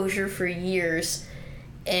been closure for years,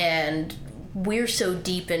 and we're so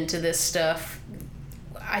deep into this stuff.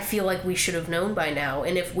 I feel like we should have known by now.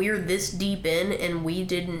 And if we're this deep in and we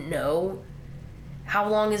didn't know, how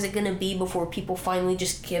long is it going to be before people finally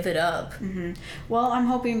just give it up? Mm-hmm. Well, I'm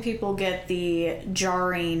hoping people get the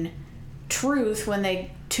jarring truth when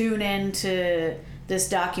they tune into this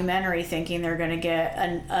documentary thinking they're going to get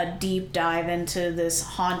a deep dive into this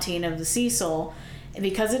haunting of the Cecil,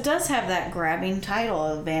 because it does have that grabbing title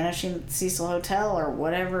of Vanishing at the Cecil Hotel or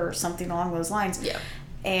whatever, something along those lines. Yeah.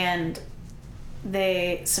 And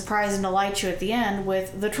they surprise and delight you at the end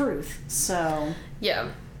with the truth. So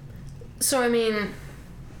yeah. So I mean,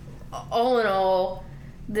 all in all,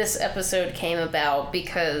 this episode came about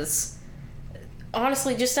because,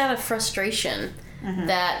 honestly, just out of frustration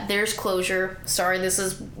that there's closure. Sorry, this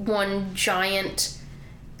is one giant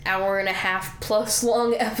hour-and-a-half plus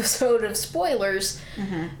long episode of spoilers,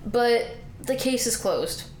 but the case is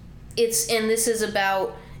closed. And this is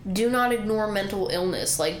about, do not ignore mental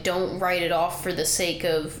illness. Like, don't write it off for the sake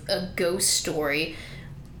of a ghost story.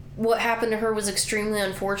 What happened to her was extremely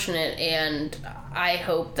unfortunate, and I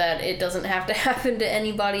hope that it doesn't have to happen to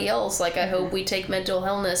anybody else. Like, I hope we take mental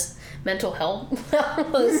health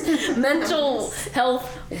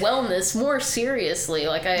wellness more seriously.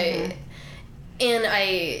 Like, I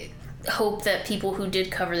hope that people who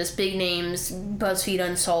did cover this, big names, BuzzFeed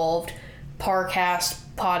Unsolved, Parcast,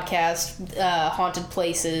 Podcast, Haunted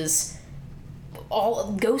Places,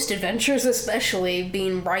 all Ghost Adventures especially,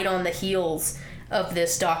 being right on the heels of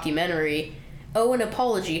this documentary. Oh, an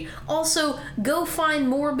apology. Also, go find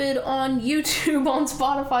Morbid on YouTube, on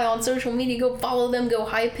Spotify, on social media. Go follow them, go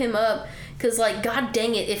hype him up. Because, like, god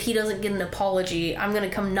dang it, if he doesn't get an apology, I'm going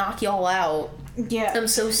to come knock y'all out. Yeah. I'm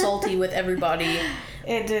so salty with everybody.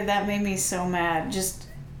 It did. That made me so mad. Just,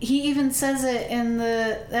 he even says it in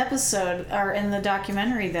the episode, or in the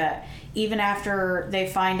documentary, that even after they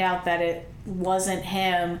find out that it wasn't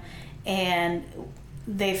him and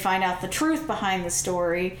they find out the truth behind the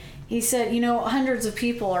story, he said, hundreds of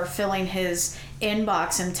people are filling his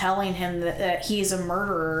inbox and telling him that he's a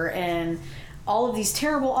murderer and all of these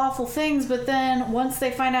terrible, awful things. But then once they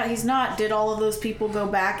find out he's not, did all of those people go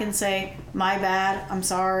back and say, my bad, I'm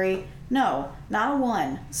sorry? No, not a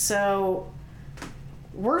one. So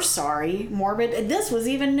we're sorry, Morbid. This was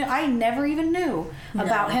I never even knew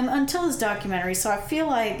about him until this documentary. So I feel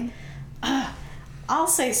like I'll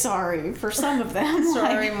say sorry for some of them.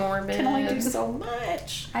 Sorry, Morbid. Can only do so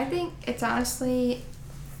much. I think it's honestly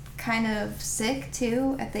kind of sick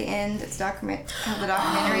too at the end of the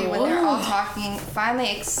documentary when they're all talking,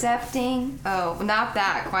 finally accepting. Oh, not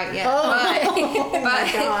that quite yet.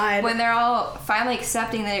 But God. When they're all finally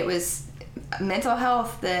accepting that it was mental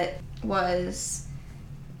health that was,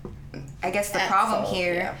 I guess, the At problem fault,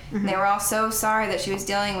 here. yeah. And they were all so sorry that she was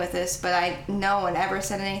dealing with this, but no one ever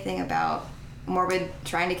said anything about Morbid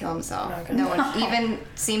trying to kill himself. Okay. No one even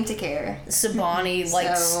seemed to care. Sabani,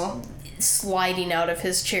 like, So- sliding out of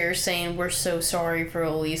his chair saying, "We're so sorry for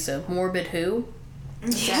Elisa." Morbid who?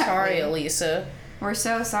 Exactly. Sorry, Elisa. We're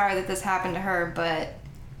so sorry that this happened to her, but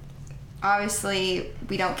obviously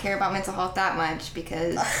we don't care about mental health that much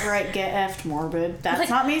because Right, get effed, Morbid. That's Like-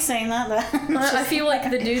 not me saying that. I feel like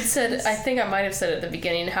the dude said, I think I might have said at the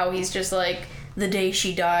beginning, how he's just like, the day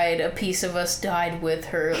she died, a piece of us died with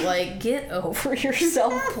her. Like, get over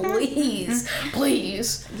yourself, please.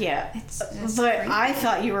 Please. Yeah. it's just But creepy. I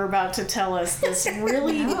thought you were about to tell us this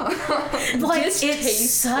really like it's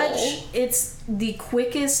Distasteful. it's the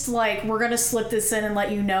quickest, like, we're gonna slip this in and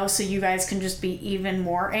let you know so you guys can just be even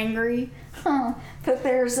more angry. But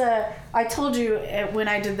there's I told you when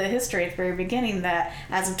I did the history at the very beginning that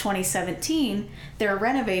as of 2017 they're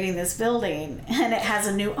renovating this building and it has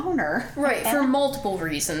a new owner. Right, for multiple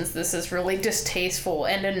reasons. This is really distasteful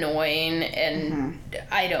and annoying, and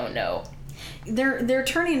I don't know. They're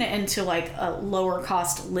turning it into like a lower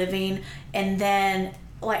cost living, and then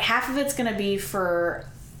like half of it's gonna be for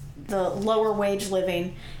the lower wage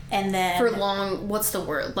living, and then For long, what's the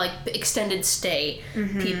word? Like, extended stay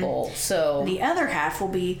people, so... the other half will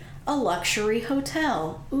be a luxury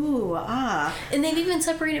hotel. Ooh, ah. And they've even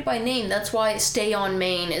separated by name. That's why Stay on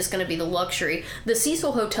Main is going to be the luxury. The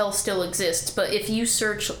Cecil Hotel still exists, but if you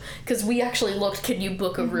search... Because we actually looked, can you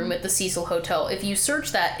book a room at the Cecil Hotel? If you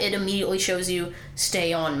search that, it immediately shows you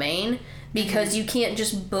Stay on Main. Because you can't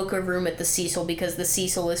just book a room at the Cecil, because the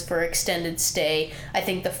Cecil is for extended stay. I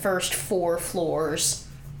think the first 4 floors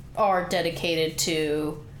are dedicated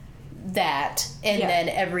to that, and Yeah. then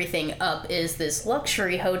everything up is this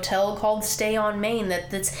luxury hotel called Stay on Main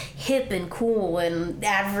that's hip and cool and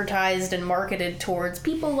advertised and marketed towards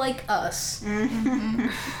people like us.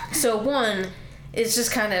 So one, it's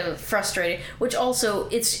just kind of frustrating, which also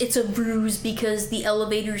it's a ruse because the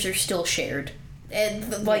elevators are still shared.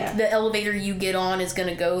 And like Yeah. the elevator you get on is going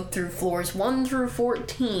to go through floors 1 through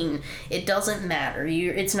 14. It doesn't matter.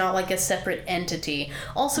 It's not like a separate entity.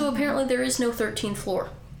 Also, apparently there is no 13th floor.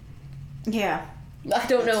 Yeah. I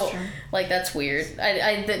don't know. true. Like, that's weird.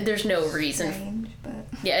 There's no reason. strange, but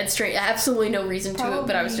Yeah, it's strange. Absolutely no reason to it,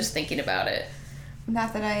 but I was Probably. just thinking about it.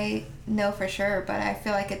 not that I know for sure, but I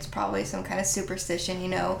feel like it's probably some kind of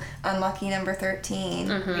superstition, unlucky number 13.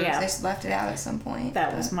 Yeah. So they just left it out at some point.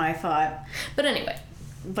 That was my thought. But anyway.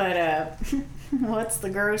 But what's the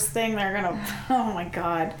gross thing they're gonna oh my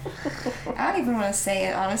god. I don't even want to say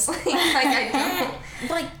it, honestly. I don't.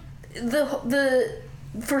 Like, the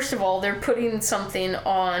first of all, they're putting something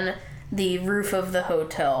on the roof of the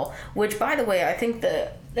hotel, which, by the way, I think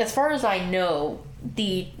that, as far as I know,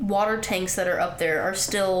 the water tanks that are up there are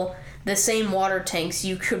still the same water tanks.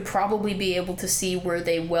 You could probably be able to see where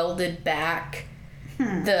they welded back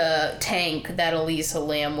the tank that Elisa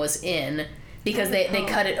Lam was in, because they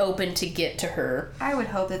cut it open to get to her. I would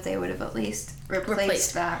hope that they would have at least Replaced.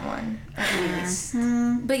 replaced that one. At least.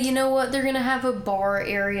 But you know what? They're going to have a bar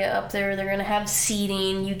area up there. They're going to have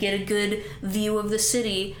seating. You get a good view of the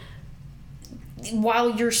city.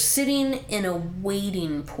 While you're sitting in a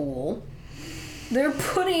wading pool, they're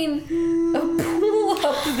putting a pool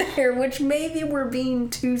up there, which maybe we're being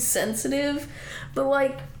too sensitive, but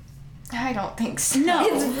like, I don't think so. No,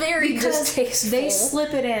 it's very because distasteful. they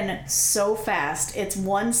slip it in so fast. It's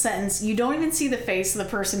one sentence. You don't even see the face of the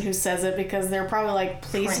person who says it because they're probably like,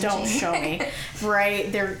 please don't Cringing. show me.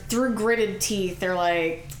 Right? They're through gritted teeth. They're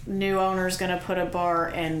like, new owner's gonna put a bar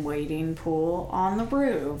and wading pool on the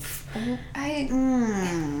roof.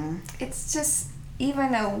 It's just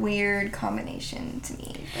even a weird combination to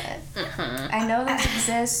me. But I know this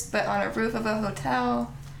exists, but on a roof of a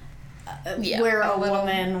hotel, Yeah. Where a little-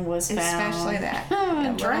 woman was found. especially that.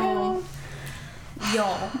 A Drowned.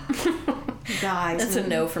 Y'all. Guys, That's a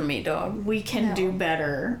no from me, dog. we can No. do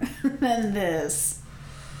better than this.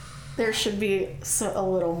 There should be a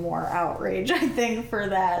little more outrage, I think, for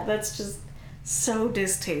that. That's just so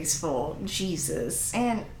distasteful. Jesus.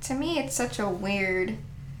 And to me, it's such a weird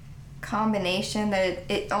combination that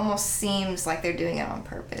it almost seems like they're doing it on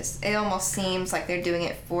purpose. It almost seems like they're doing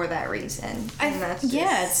it for that reason. And that's just,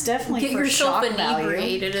 Yeah, it's definitely Get for yourself shock value.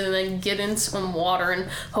 inebriated and then get in some water and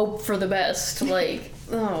hope for the best. Like,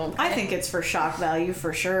 oh. I think it's for shock value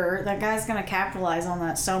for sure. That guy's going to capitalize on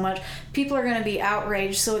that so much. People are going to be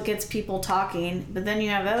outraged, so it gets people talking. But then you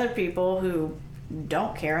have other people who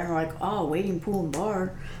don't care and they're like, oh, waiting pool and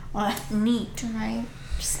bar. Neat. right.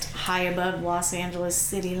 Just high above Los Angeles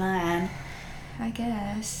city line. I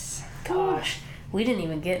guess. Gosh. we didn't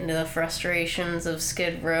even get into the frustrations of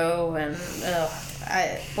Skid Row, and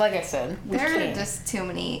like I said, there are just too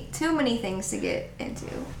many things to get into.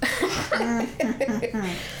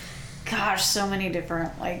 Gosh, so many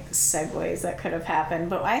different like segues that could have happened,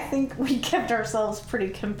 but I think we kept ourselves pretty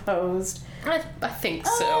composed. I think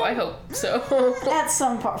so. I hope so. At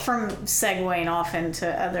some part, from segueing off into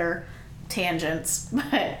other tangents,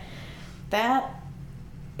 but that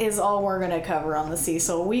is all we're going to cover on the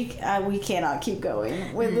Cecil. We cannot keep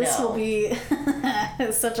going. This will be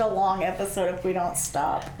such a long episode if we don't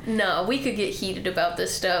stop. No, we could get heated about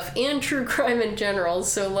this stuff and true crime in general.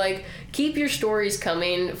 So, like, keep your stories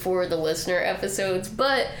coming for the listener episodes.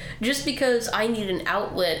 But just because I need an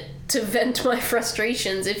outlet to vent my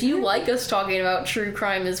frustrations, if you like us talking about true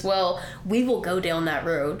crime as well, we will go down that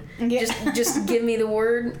road. Yeah. Just give me the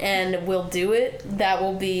word and we'll do it.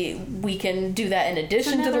 We can do that in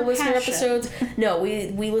addition to the listener episodes. No,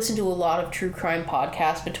 we listen to a lot of true crime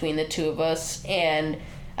podcasts between the two of us, and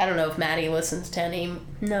I don't know if Maddie listens to any.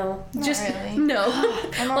 No. Not just really. No.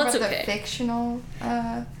 I'm more about the fictional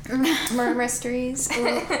murder mysteries.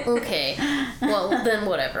 Okay. Well, then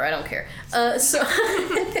whatever. I don't care. So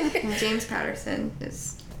James Patterson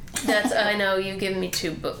is... That's, I know, you've given me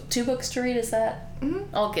two books to read, is that?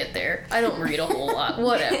 Mm-hmm. I'll get there. I don't read a whole lot.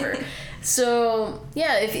 Whatever. So,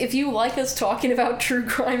 yeah, if you like us talking about true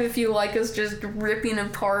crime, if you like us just ripping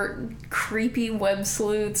apart creepy web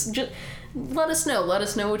sleuths, just let us know. Let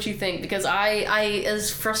us know what you think, because I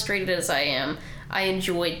as frustrated as I am, I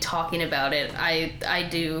enjoy talking about it. I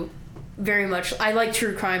do very much. I like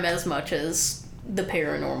true crime as much as the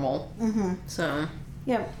paranormal. Mm-hmm. So.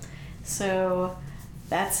 Yep. So,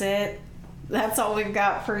 that's it. That's all we've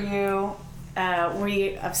got for you.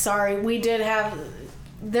 I'm sorry.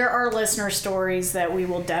 There are listener stories that we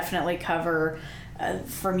will definitely cover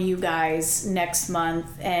from you guys next month,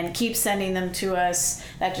 and keep sending them to us.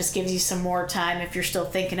 That just gives you some more time. If you're still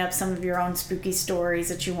thinking up some of your own spooky stories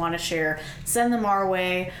that you want to share, send them our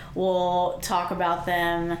way. We'll talk about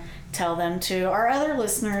them, tell them to our other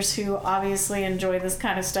listeners who obviously enjoy this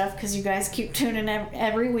kind of stuff, because you guys keep tuning in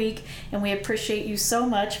every week, and we appreciate you so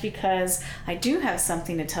much. Because I do have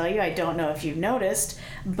something to tell you. I don't know if you've noticed,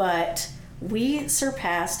 but we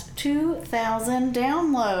surpassed 2,000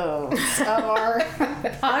 downloads of our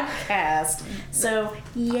podcast. So,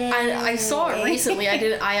 yay. I saw it recently.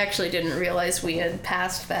 I actually didn't realize we had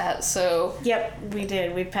passed that. So, yep, we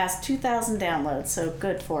did. We passed 2,000 downloads. So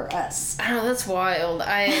good for us. I know, that's wild.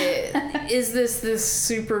 Is this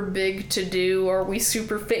super big to do? Are we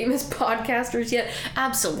super famous podcasters yet?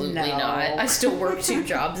 Absolutely not. I still work 2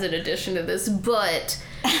 jobs in addition to this, but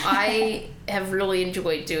I have really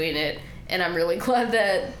enjoyed doing it. And I'm really glad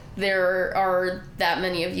that there are that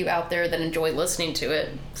many of you out there that enjoy listening to it.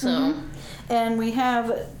 So, mm-hmm. And we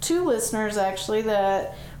have 2 listeners actually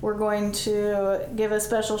that we're going to give a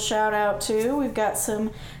special shout out to. We've got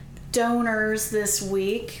some donors this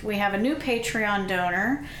week. We have a new Patreon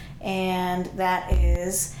donor, and that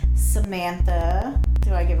is Samantha.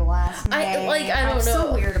 Do I give a last name? I don't know. I'm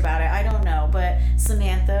so weird about it. I don't know. But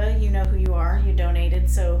Samantha, you know who you are. You donated.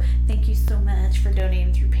 So thank you so much for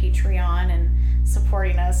donating through Patreon and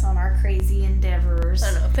supporting us on our crazy endeavors.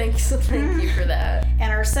 I know. Thank you for that.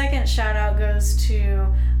 And our second shout out goes to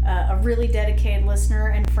a really dedicated listener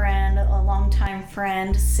and friend, a longtime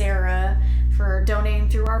friend, Sarah, for donating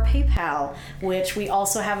through our PayPal, which we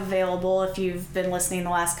also have available. If you've been listening the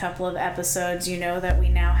last couple of episodes, you know that we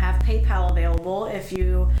now have PayPal available if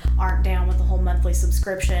you aren't down with the whole monthly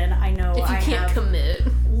subscription. I know if you can't commit.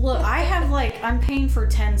 Look, I have I'm paying for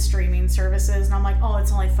 10 streaming services, and I'm like, oh,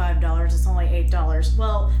 it's only $5, it's only $8.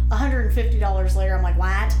 Well, $150 later, I'm like,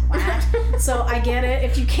 what? So I get it.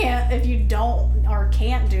 If you don't or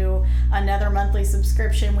can't do another monthly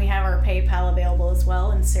subscription, we have our PayPal available as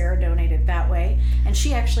well, and Sarah donated that way. And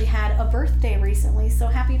she actually had a birthday recently, so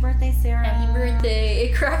happy birthday, Sarah. Happy birthday.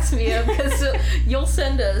 It cracks me up because you'll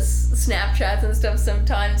send us Snapchats and stuff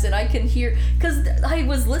sometimes, and I can hear, because I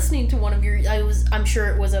was listening to one of your, I'm sure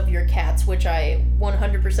it was of your cats, which I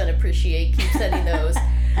 100% appreciate. Keep sending those.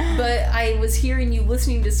 But I was hearing you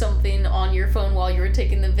listening to something on your phone while you were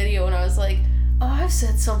taking the video, and I was like, oh, I've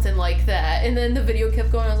said something like that. And then the video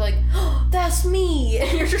kept going. I was like, oh, that's me.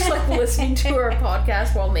 And you're just listening to our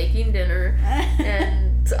podcast while making dinner.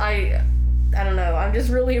 And I don't know. I'm just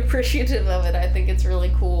really appreciative of it. I think it's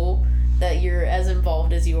really cool that you're as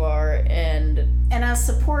involved as you are and as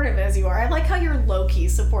supportive as you are. I like how you're low-key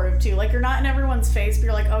supportive too. You're not in everyone's face, but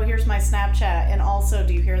you're like, oh, here's my Snapchat, and also,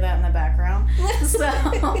 do you hear that in the background? So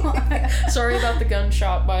sorry about the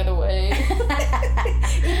gunshot, by the way.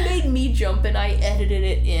 It made me jump and I edited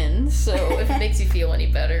it in, so if it makes you feel any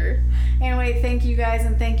better. Anyway, thank you guys,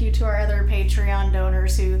 and thank you to our other Patreon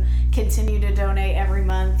donors who continue to donate every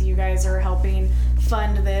month. You guys are helping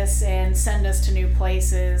fund this and send us to new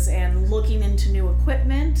places and looking into new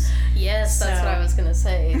equipment. Yes, that's what I was going to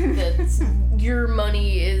say. That your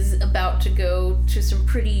money is about to go to some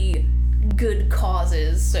pretty good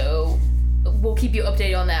causes, so we'll keep you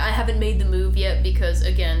updated on that. I haven't made the move yet because,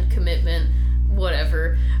 again, commitment,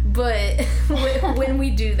 whatever. But when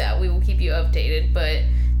we do that, we will keep you updated. But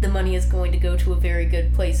the money is going to go to a very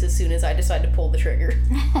good place as soon as I decide to pull the trigger.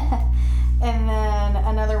 And then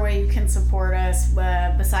another way you can support us,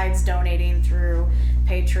 besides donating through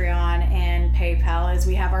Patreon and PayPal, is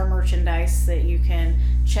we have our merchandise that you can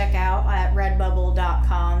check out at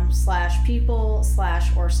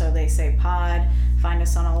redbubble.com/people/orsotheysaypod. Find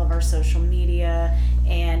us on all of our social media.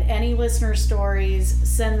 And any listener stories,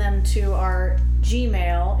 send them to our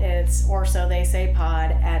Gmail. It's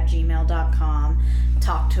orsotheysaypod@gmail.com.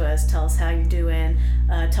 Talk to us, tell us how you're doing,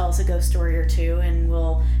 tell us a ghost story or two, and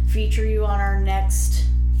we'll feature you on our next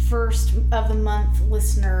first of the month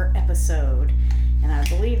listener episode. And I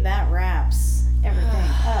believe that wraps everything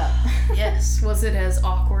up. Yes. Was it as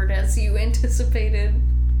awkward as you anticipated?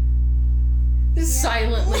 Just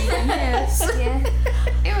silently, yes. Yeah,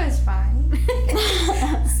 it was fine.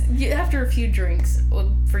 After a few drinks, well,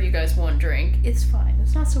 for you guys, one drink, it's fine.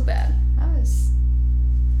 It's not so bad. That was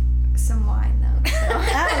some wine, though. So.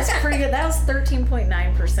 That was pretty good. That was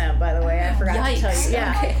 13.9%, by the way. I forgot to tell Yikes. you.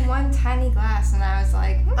 Yeah. Like one tiny glass, and I was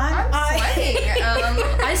like, I'm sweating.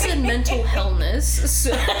 I said mental hellness,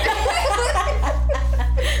 so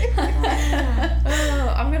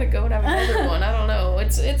I'm gonna go and have another one. I don't know.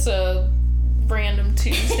 It's a random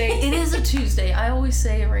Tuesday. It is a Tuesday. I always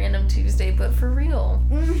say a random Tuesday, but for real.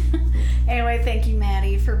 Anyway, thank you,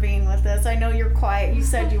 Maddie, for being with us. I know you're quiet. You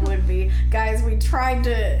said you would be. Guys, we tried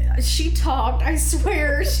to... She talked, I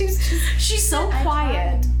swear. She's so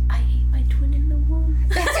quiet. I hate my twin in the womb.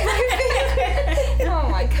 Oh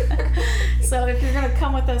my god. So if you're going to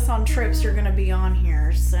come with us on trips, you're going to be on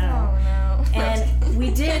here. So. Oh no. And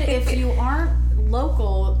we did, if you aren't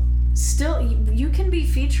local... Still, you can be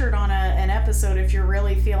featured on an episode if you're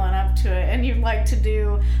really feeling up to it and you'd like to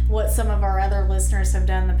do what some of our other listeners have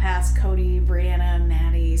done in the past, Cody, Brianna,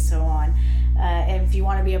 Maddie, so on. And if you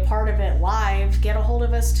want to be a part of it live, get a hold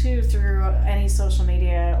of us too through any social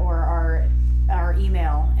media or our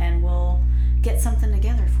email, and we'll get something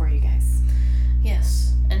together for you guys.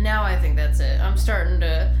 Yes. And now I think that's it. I'm starting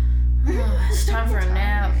to... it's time for a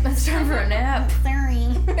nap. It's time for a nap. Sorry.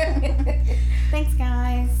 Thanks,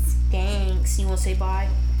 guys. Thanks. You want to say bye?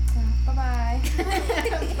 Bye-bye.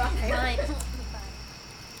 Bye.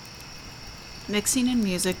 Mixing and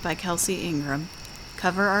music by Kelsey Ingram.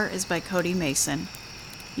 Cover art is by Cody Mason.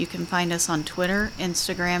 You can find us on Twitter,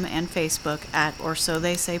 Instagram, and Facebook at Or So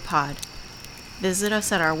They Say Pod. Visit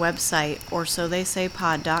us at our website,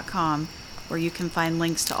 orsotheysaypod.com, where you can find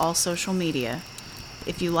links to all social media.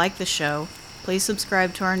 If you like the show, please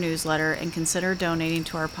subscribe to our newsletter and consider donating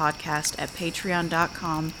to our podcast at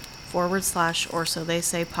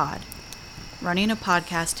patreon.com/orsotheysaypod. Running a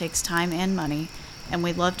podcast takes time and money, and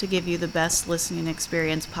we'd love to give you the best listening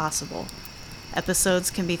experience possible. Episodes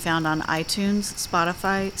can be found on iTunes,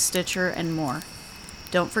 Spotify, Stitcher, and more.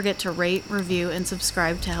 Don't forget to rate, review, and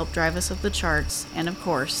subscribe to help drive us up the charts, and of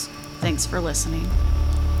course, thanks for listening.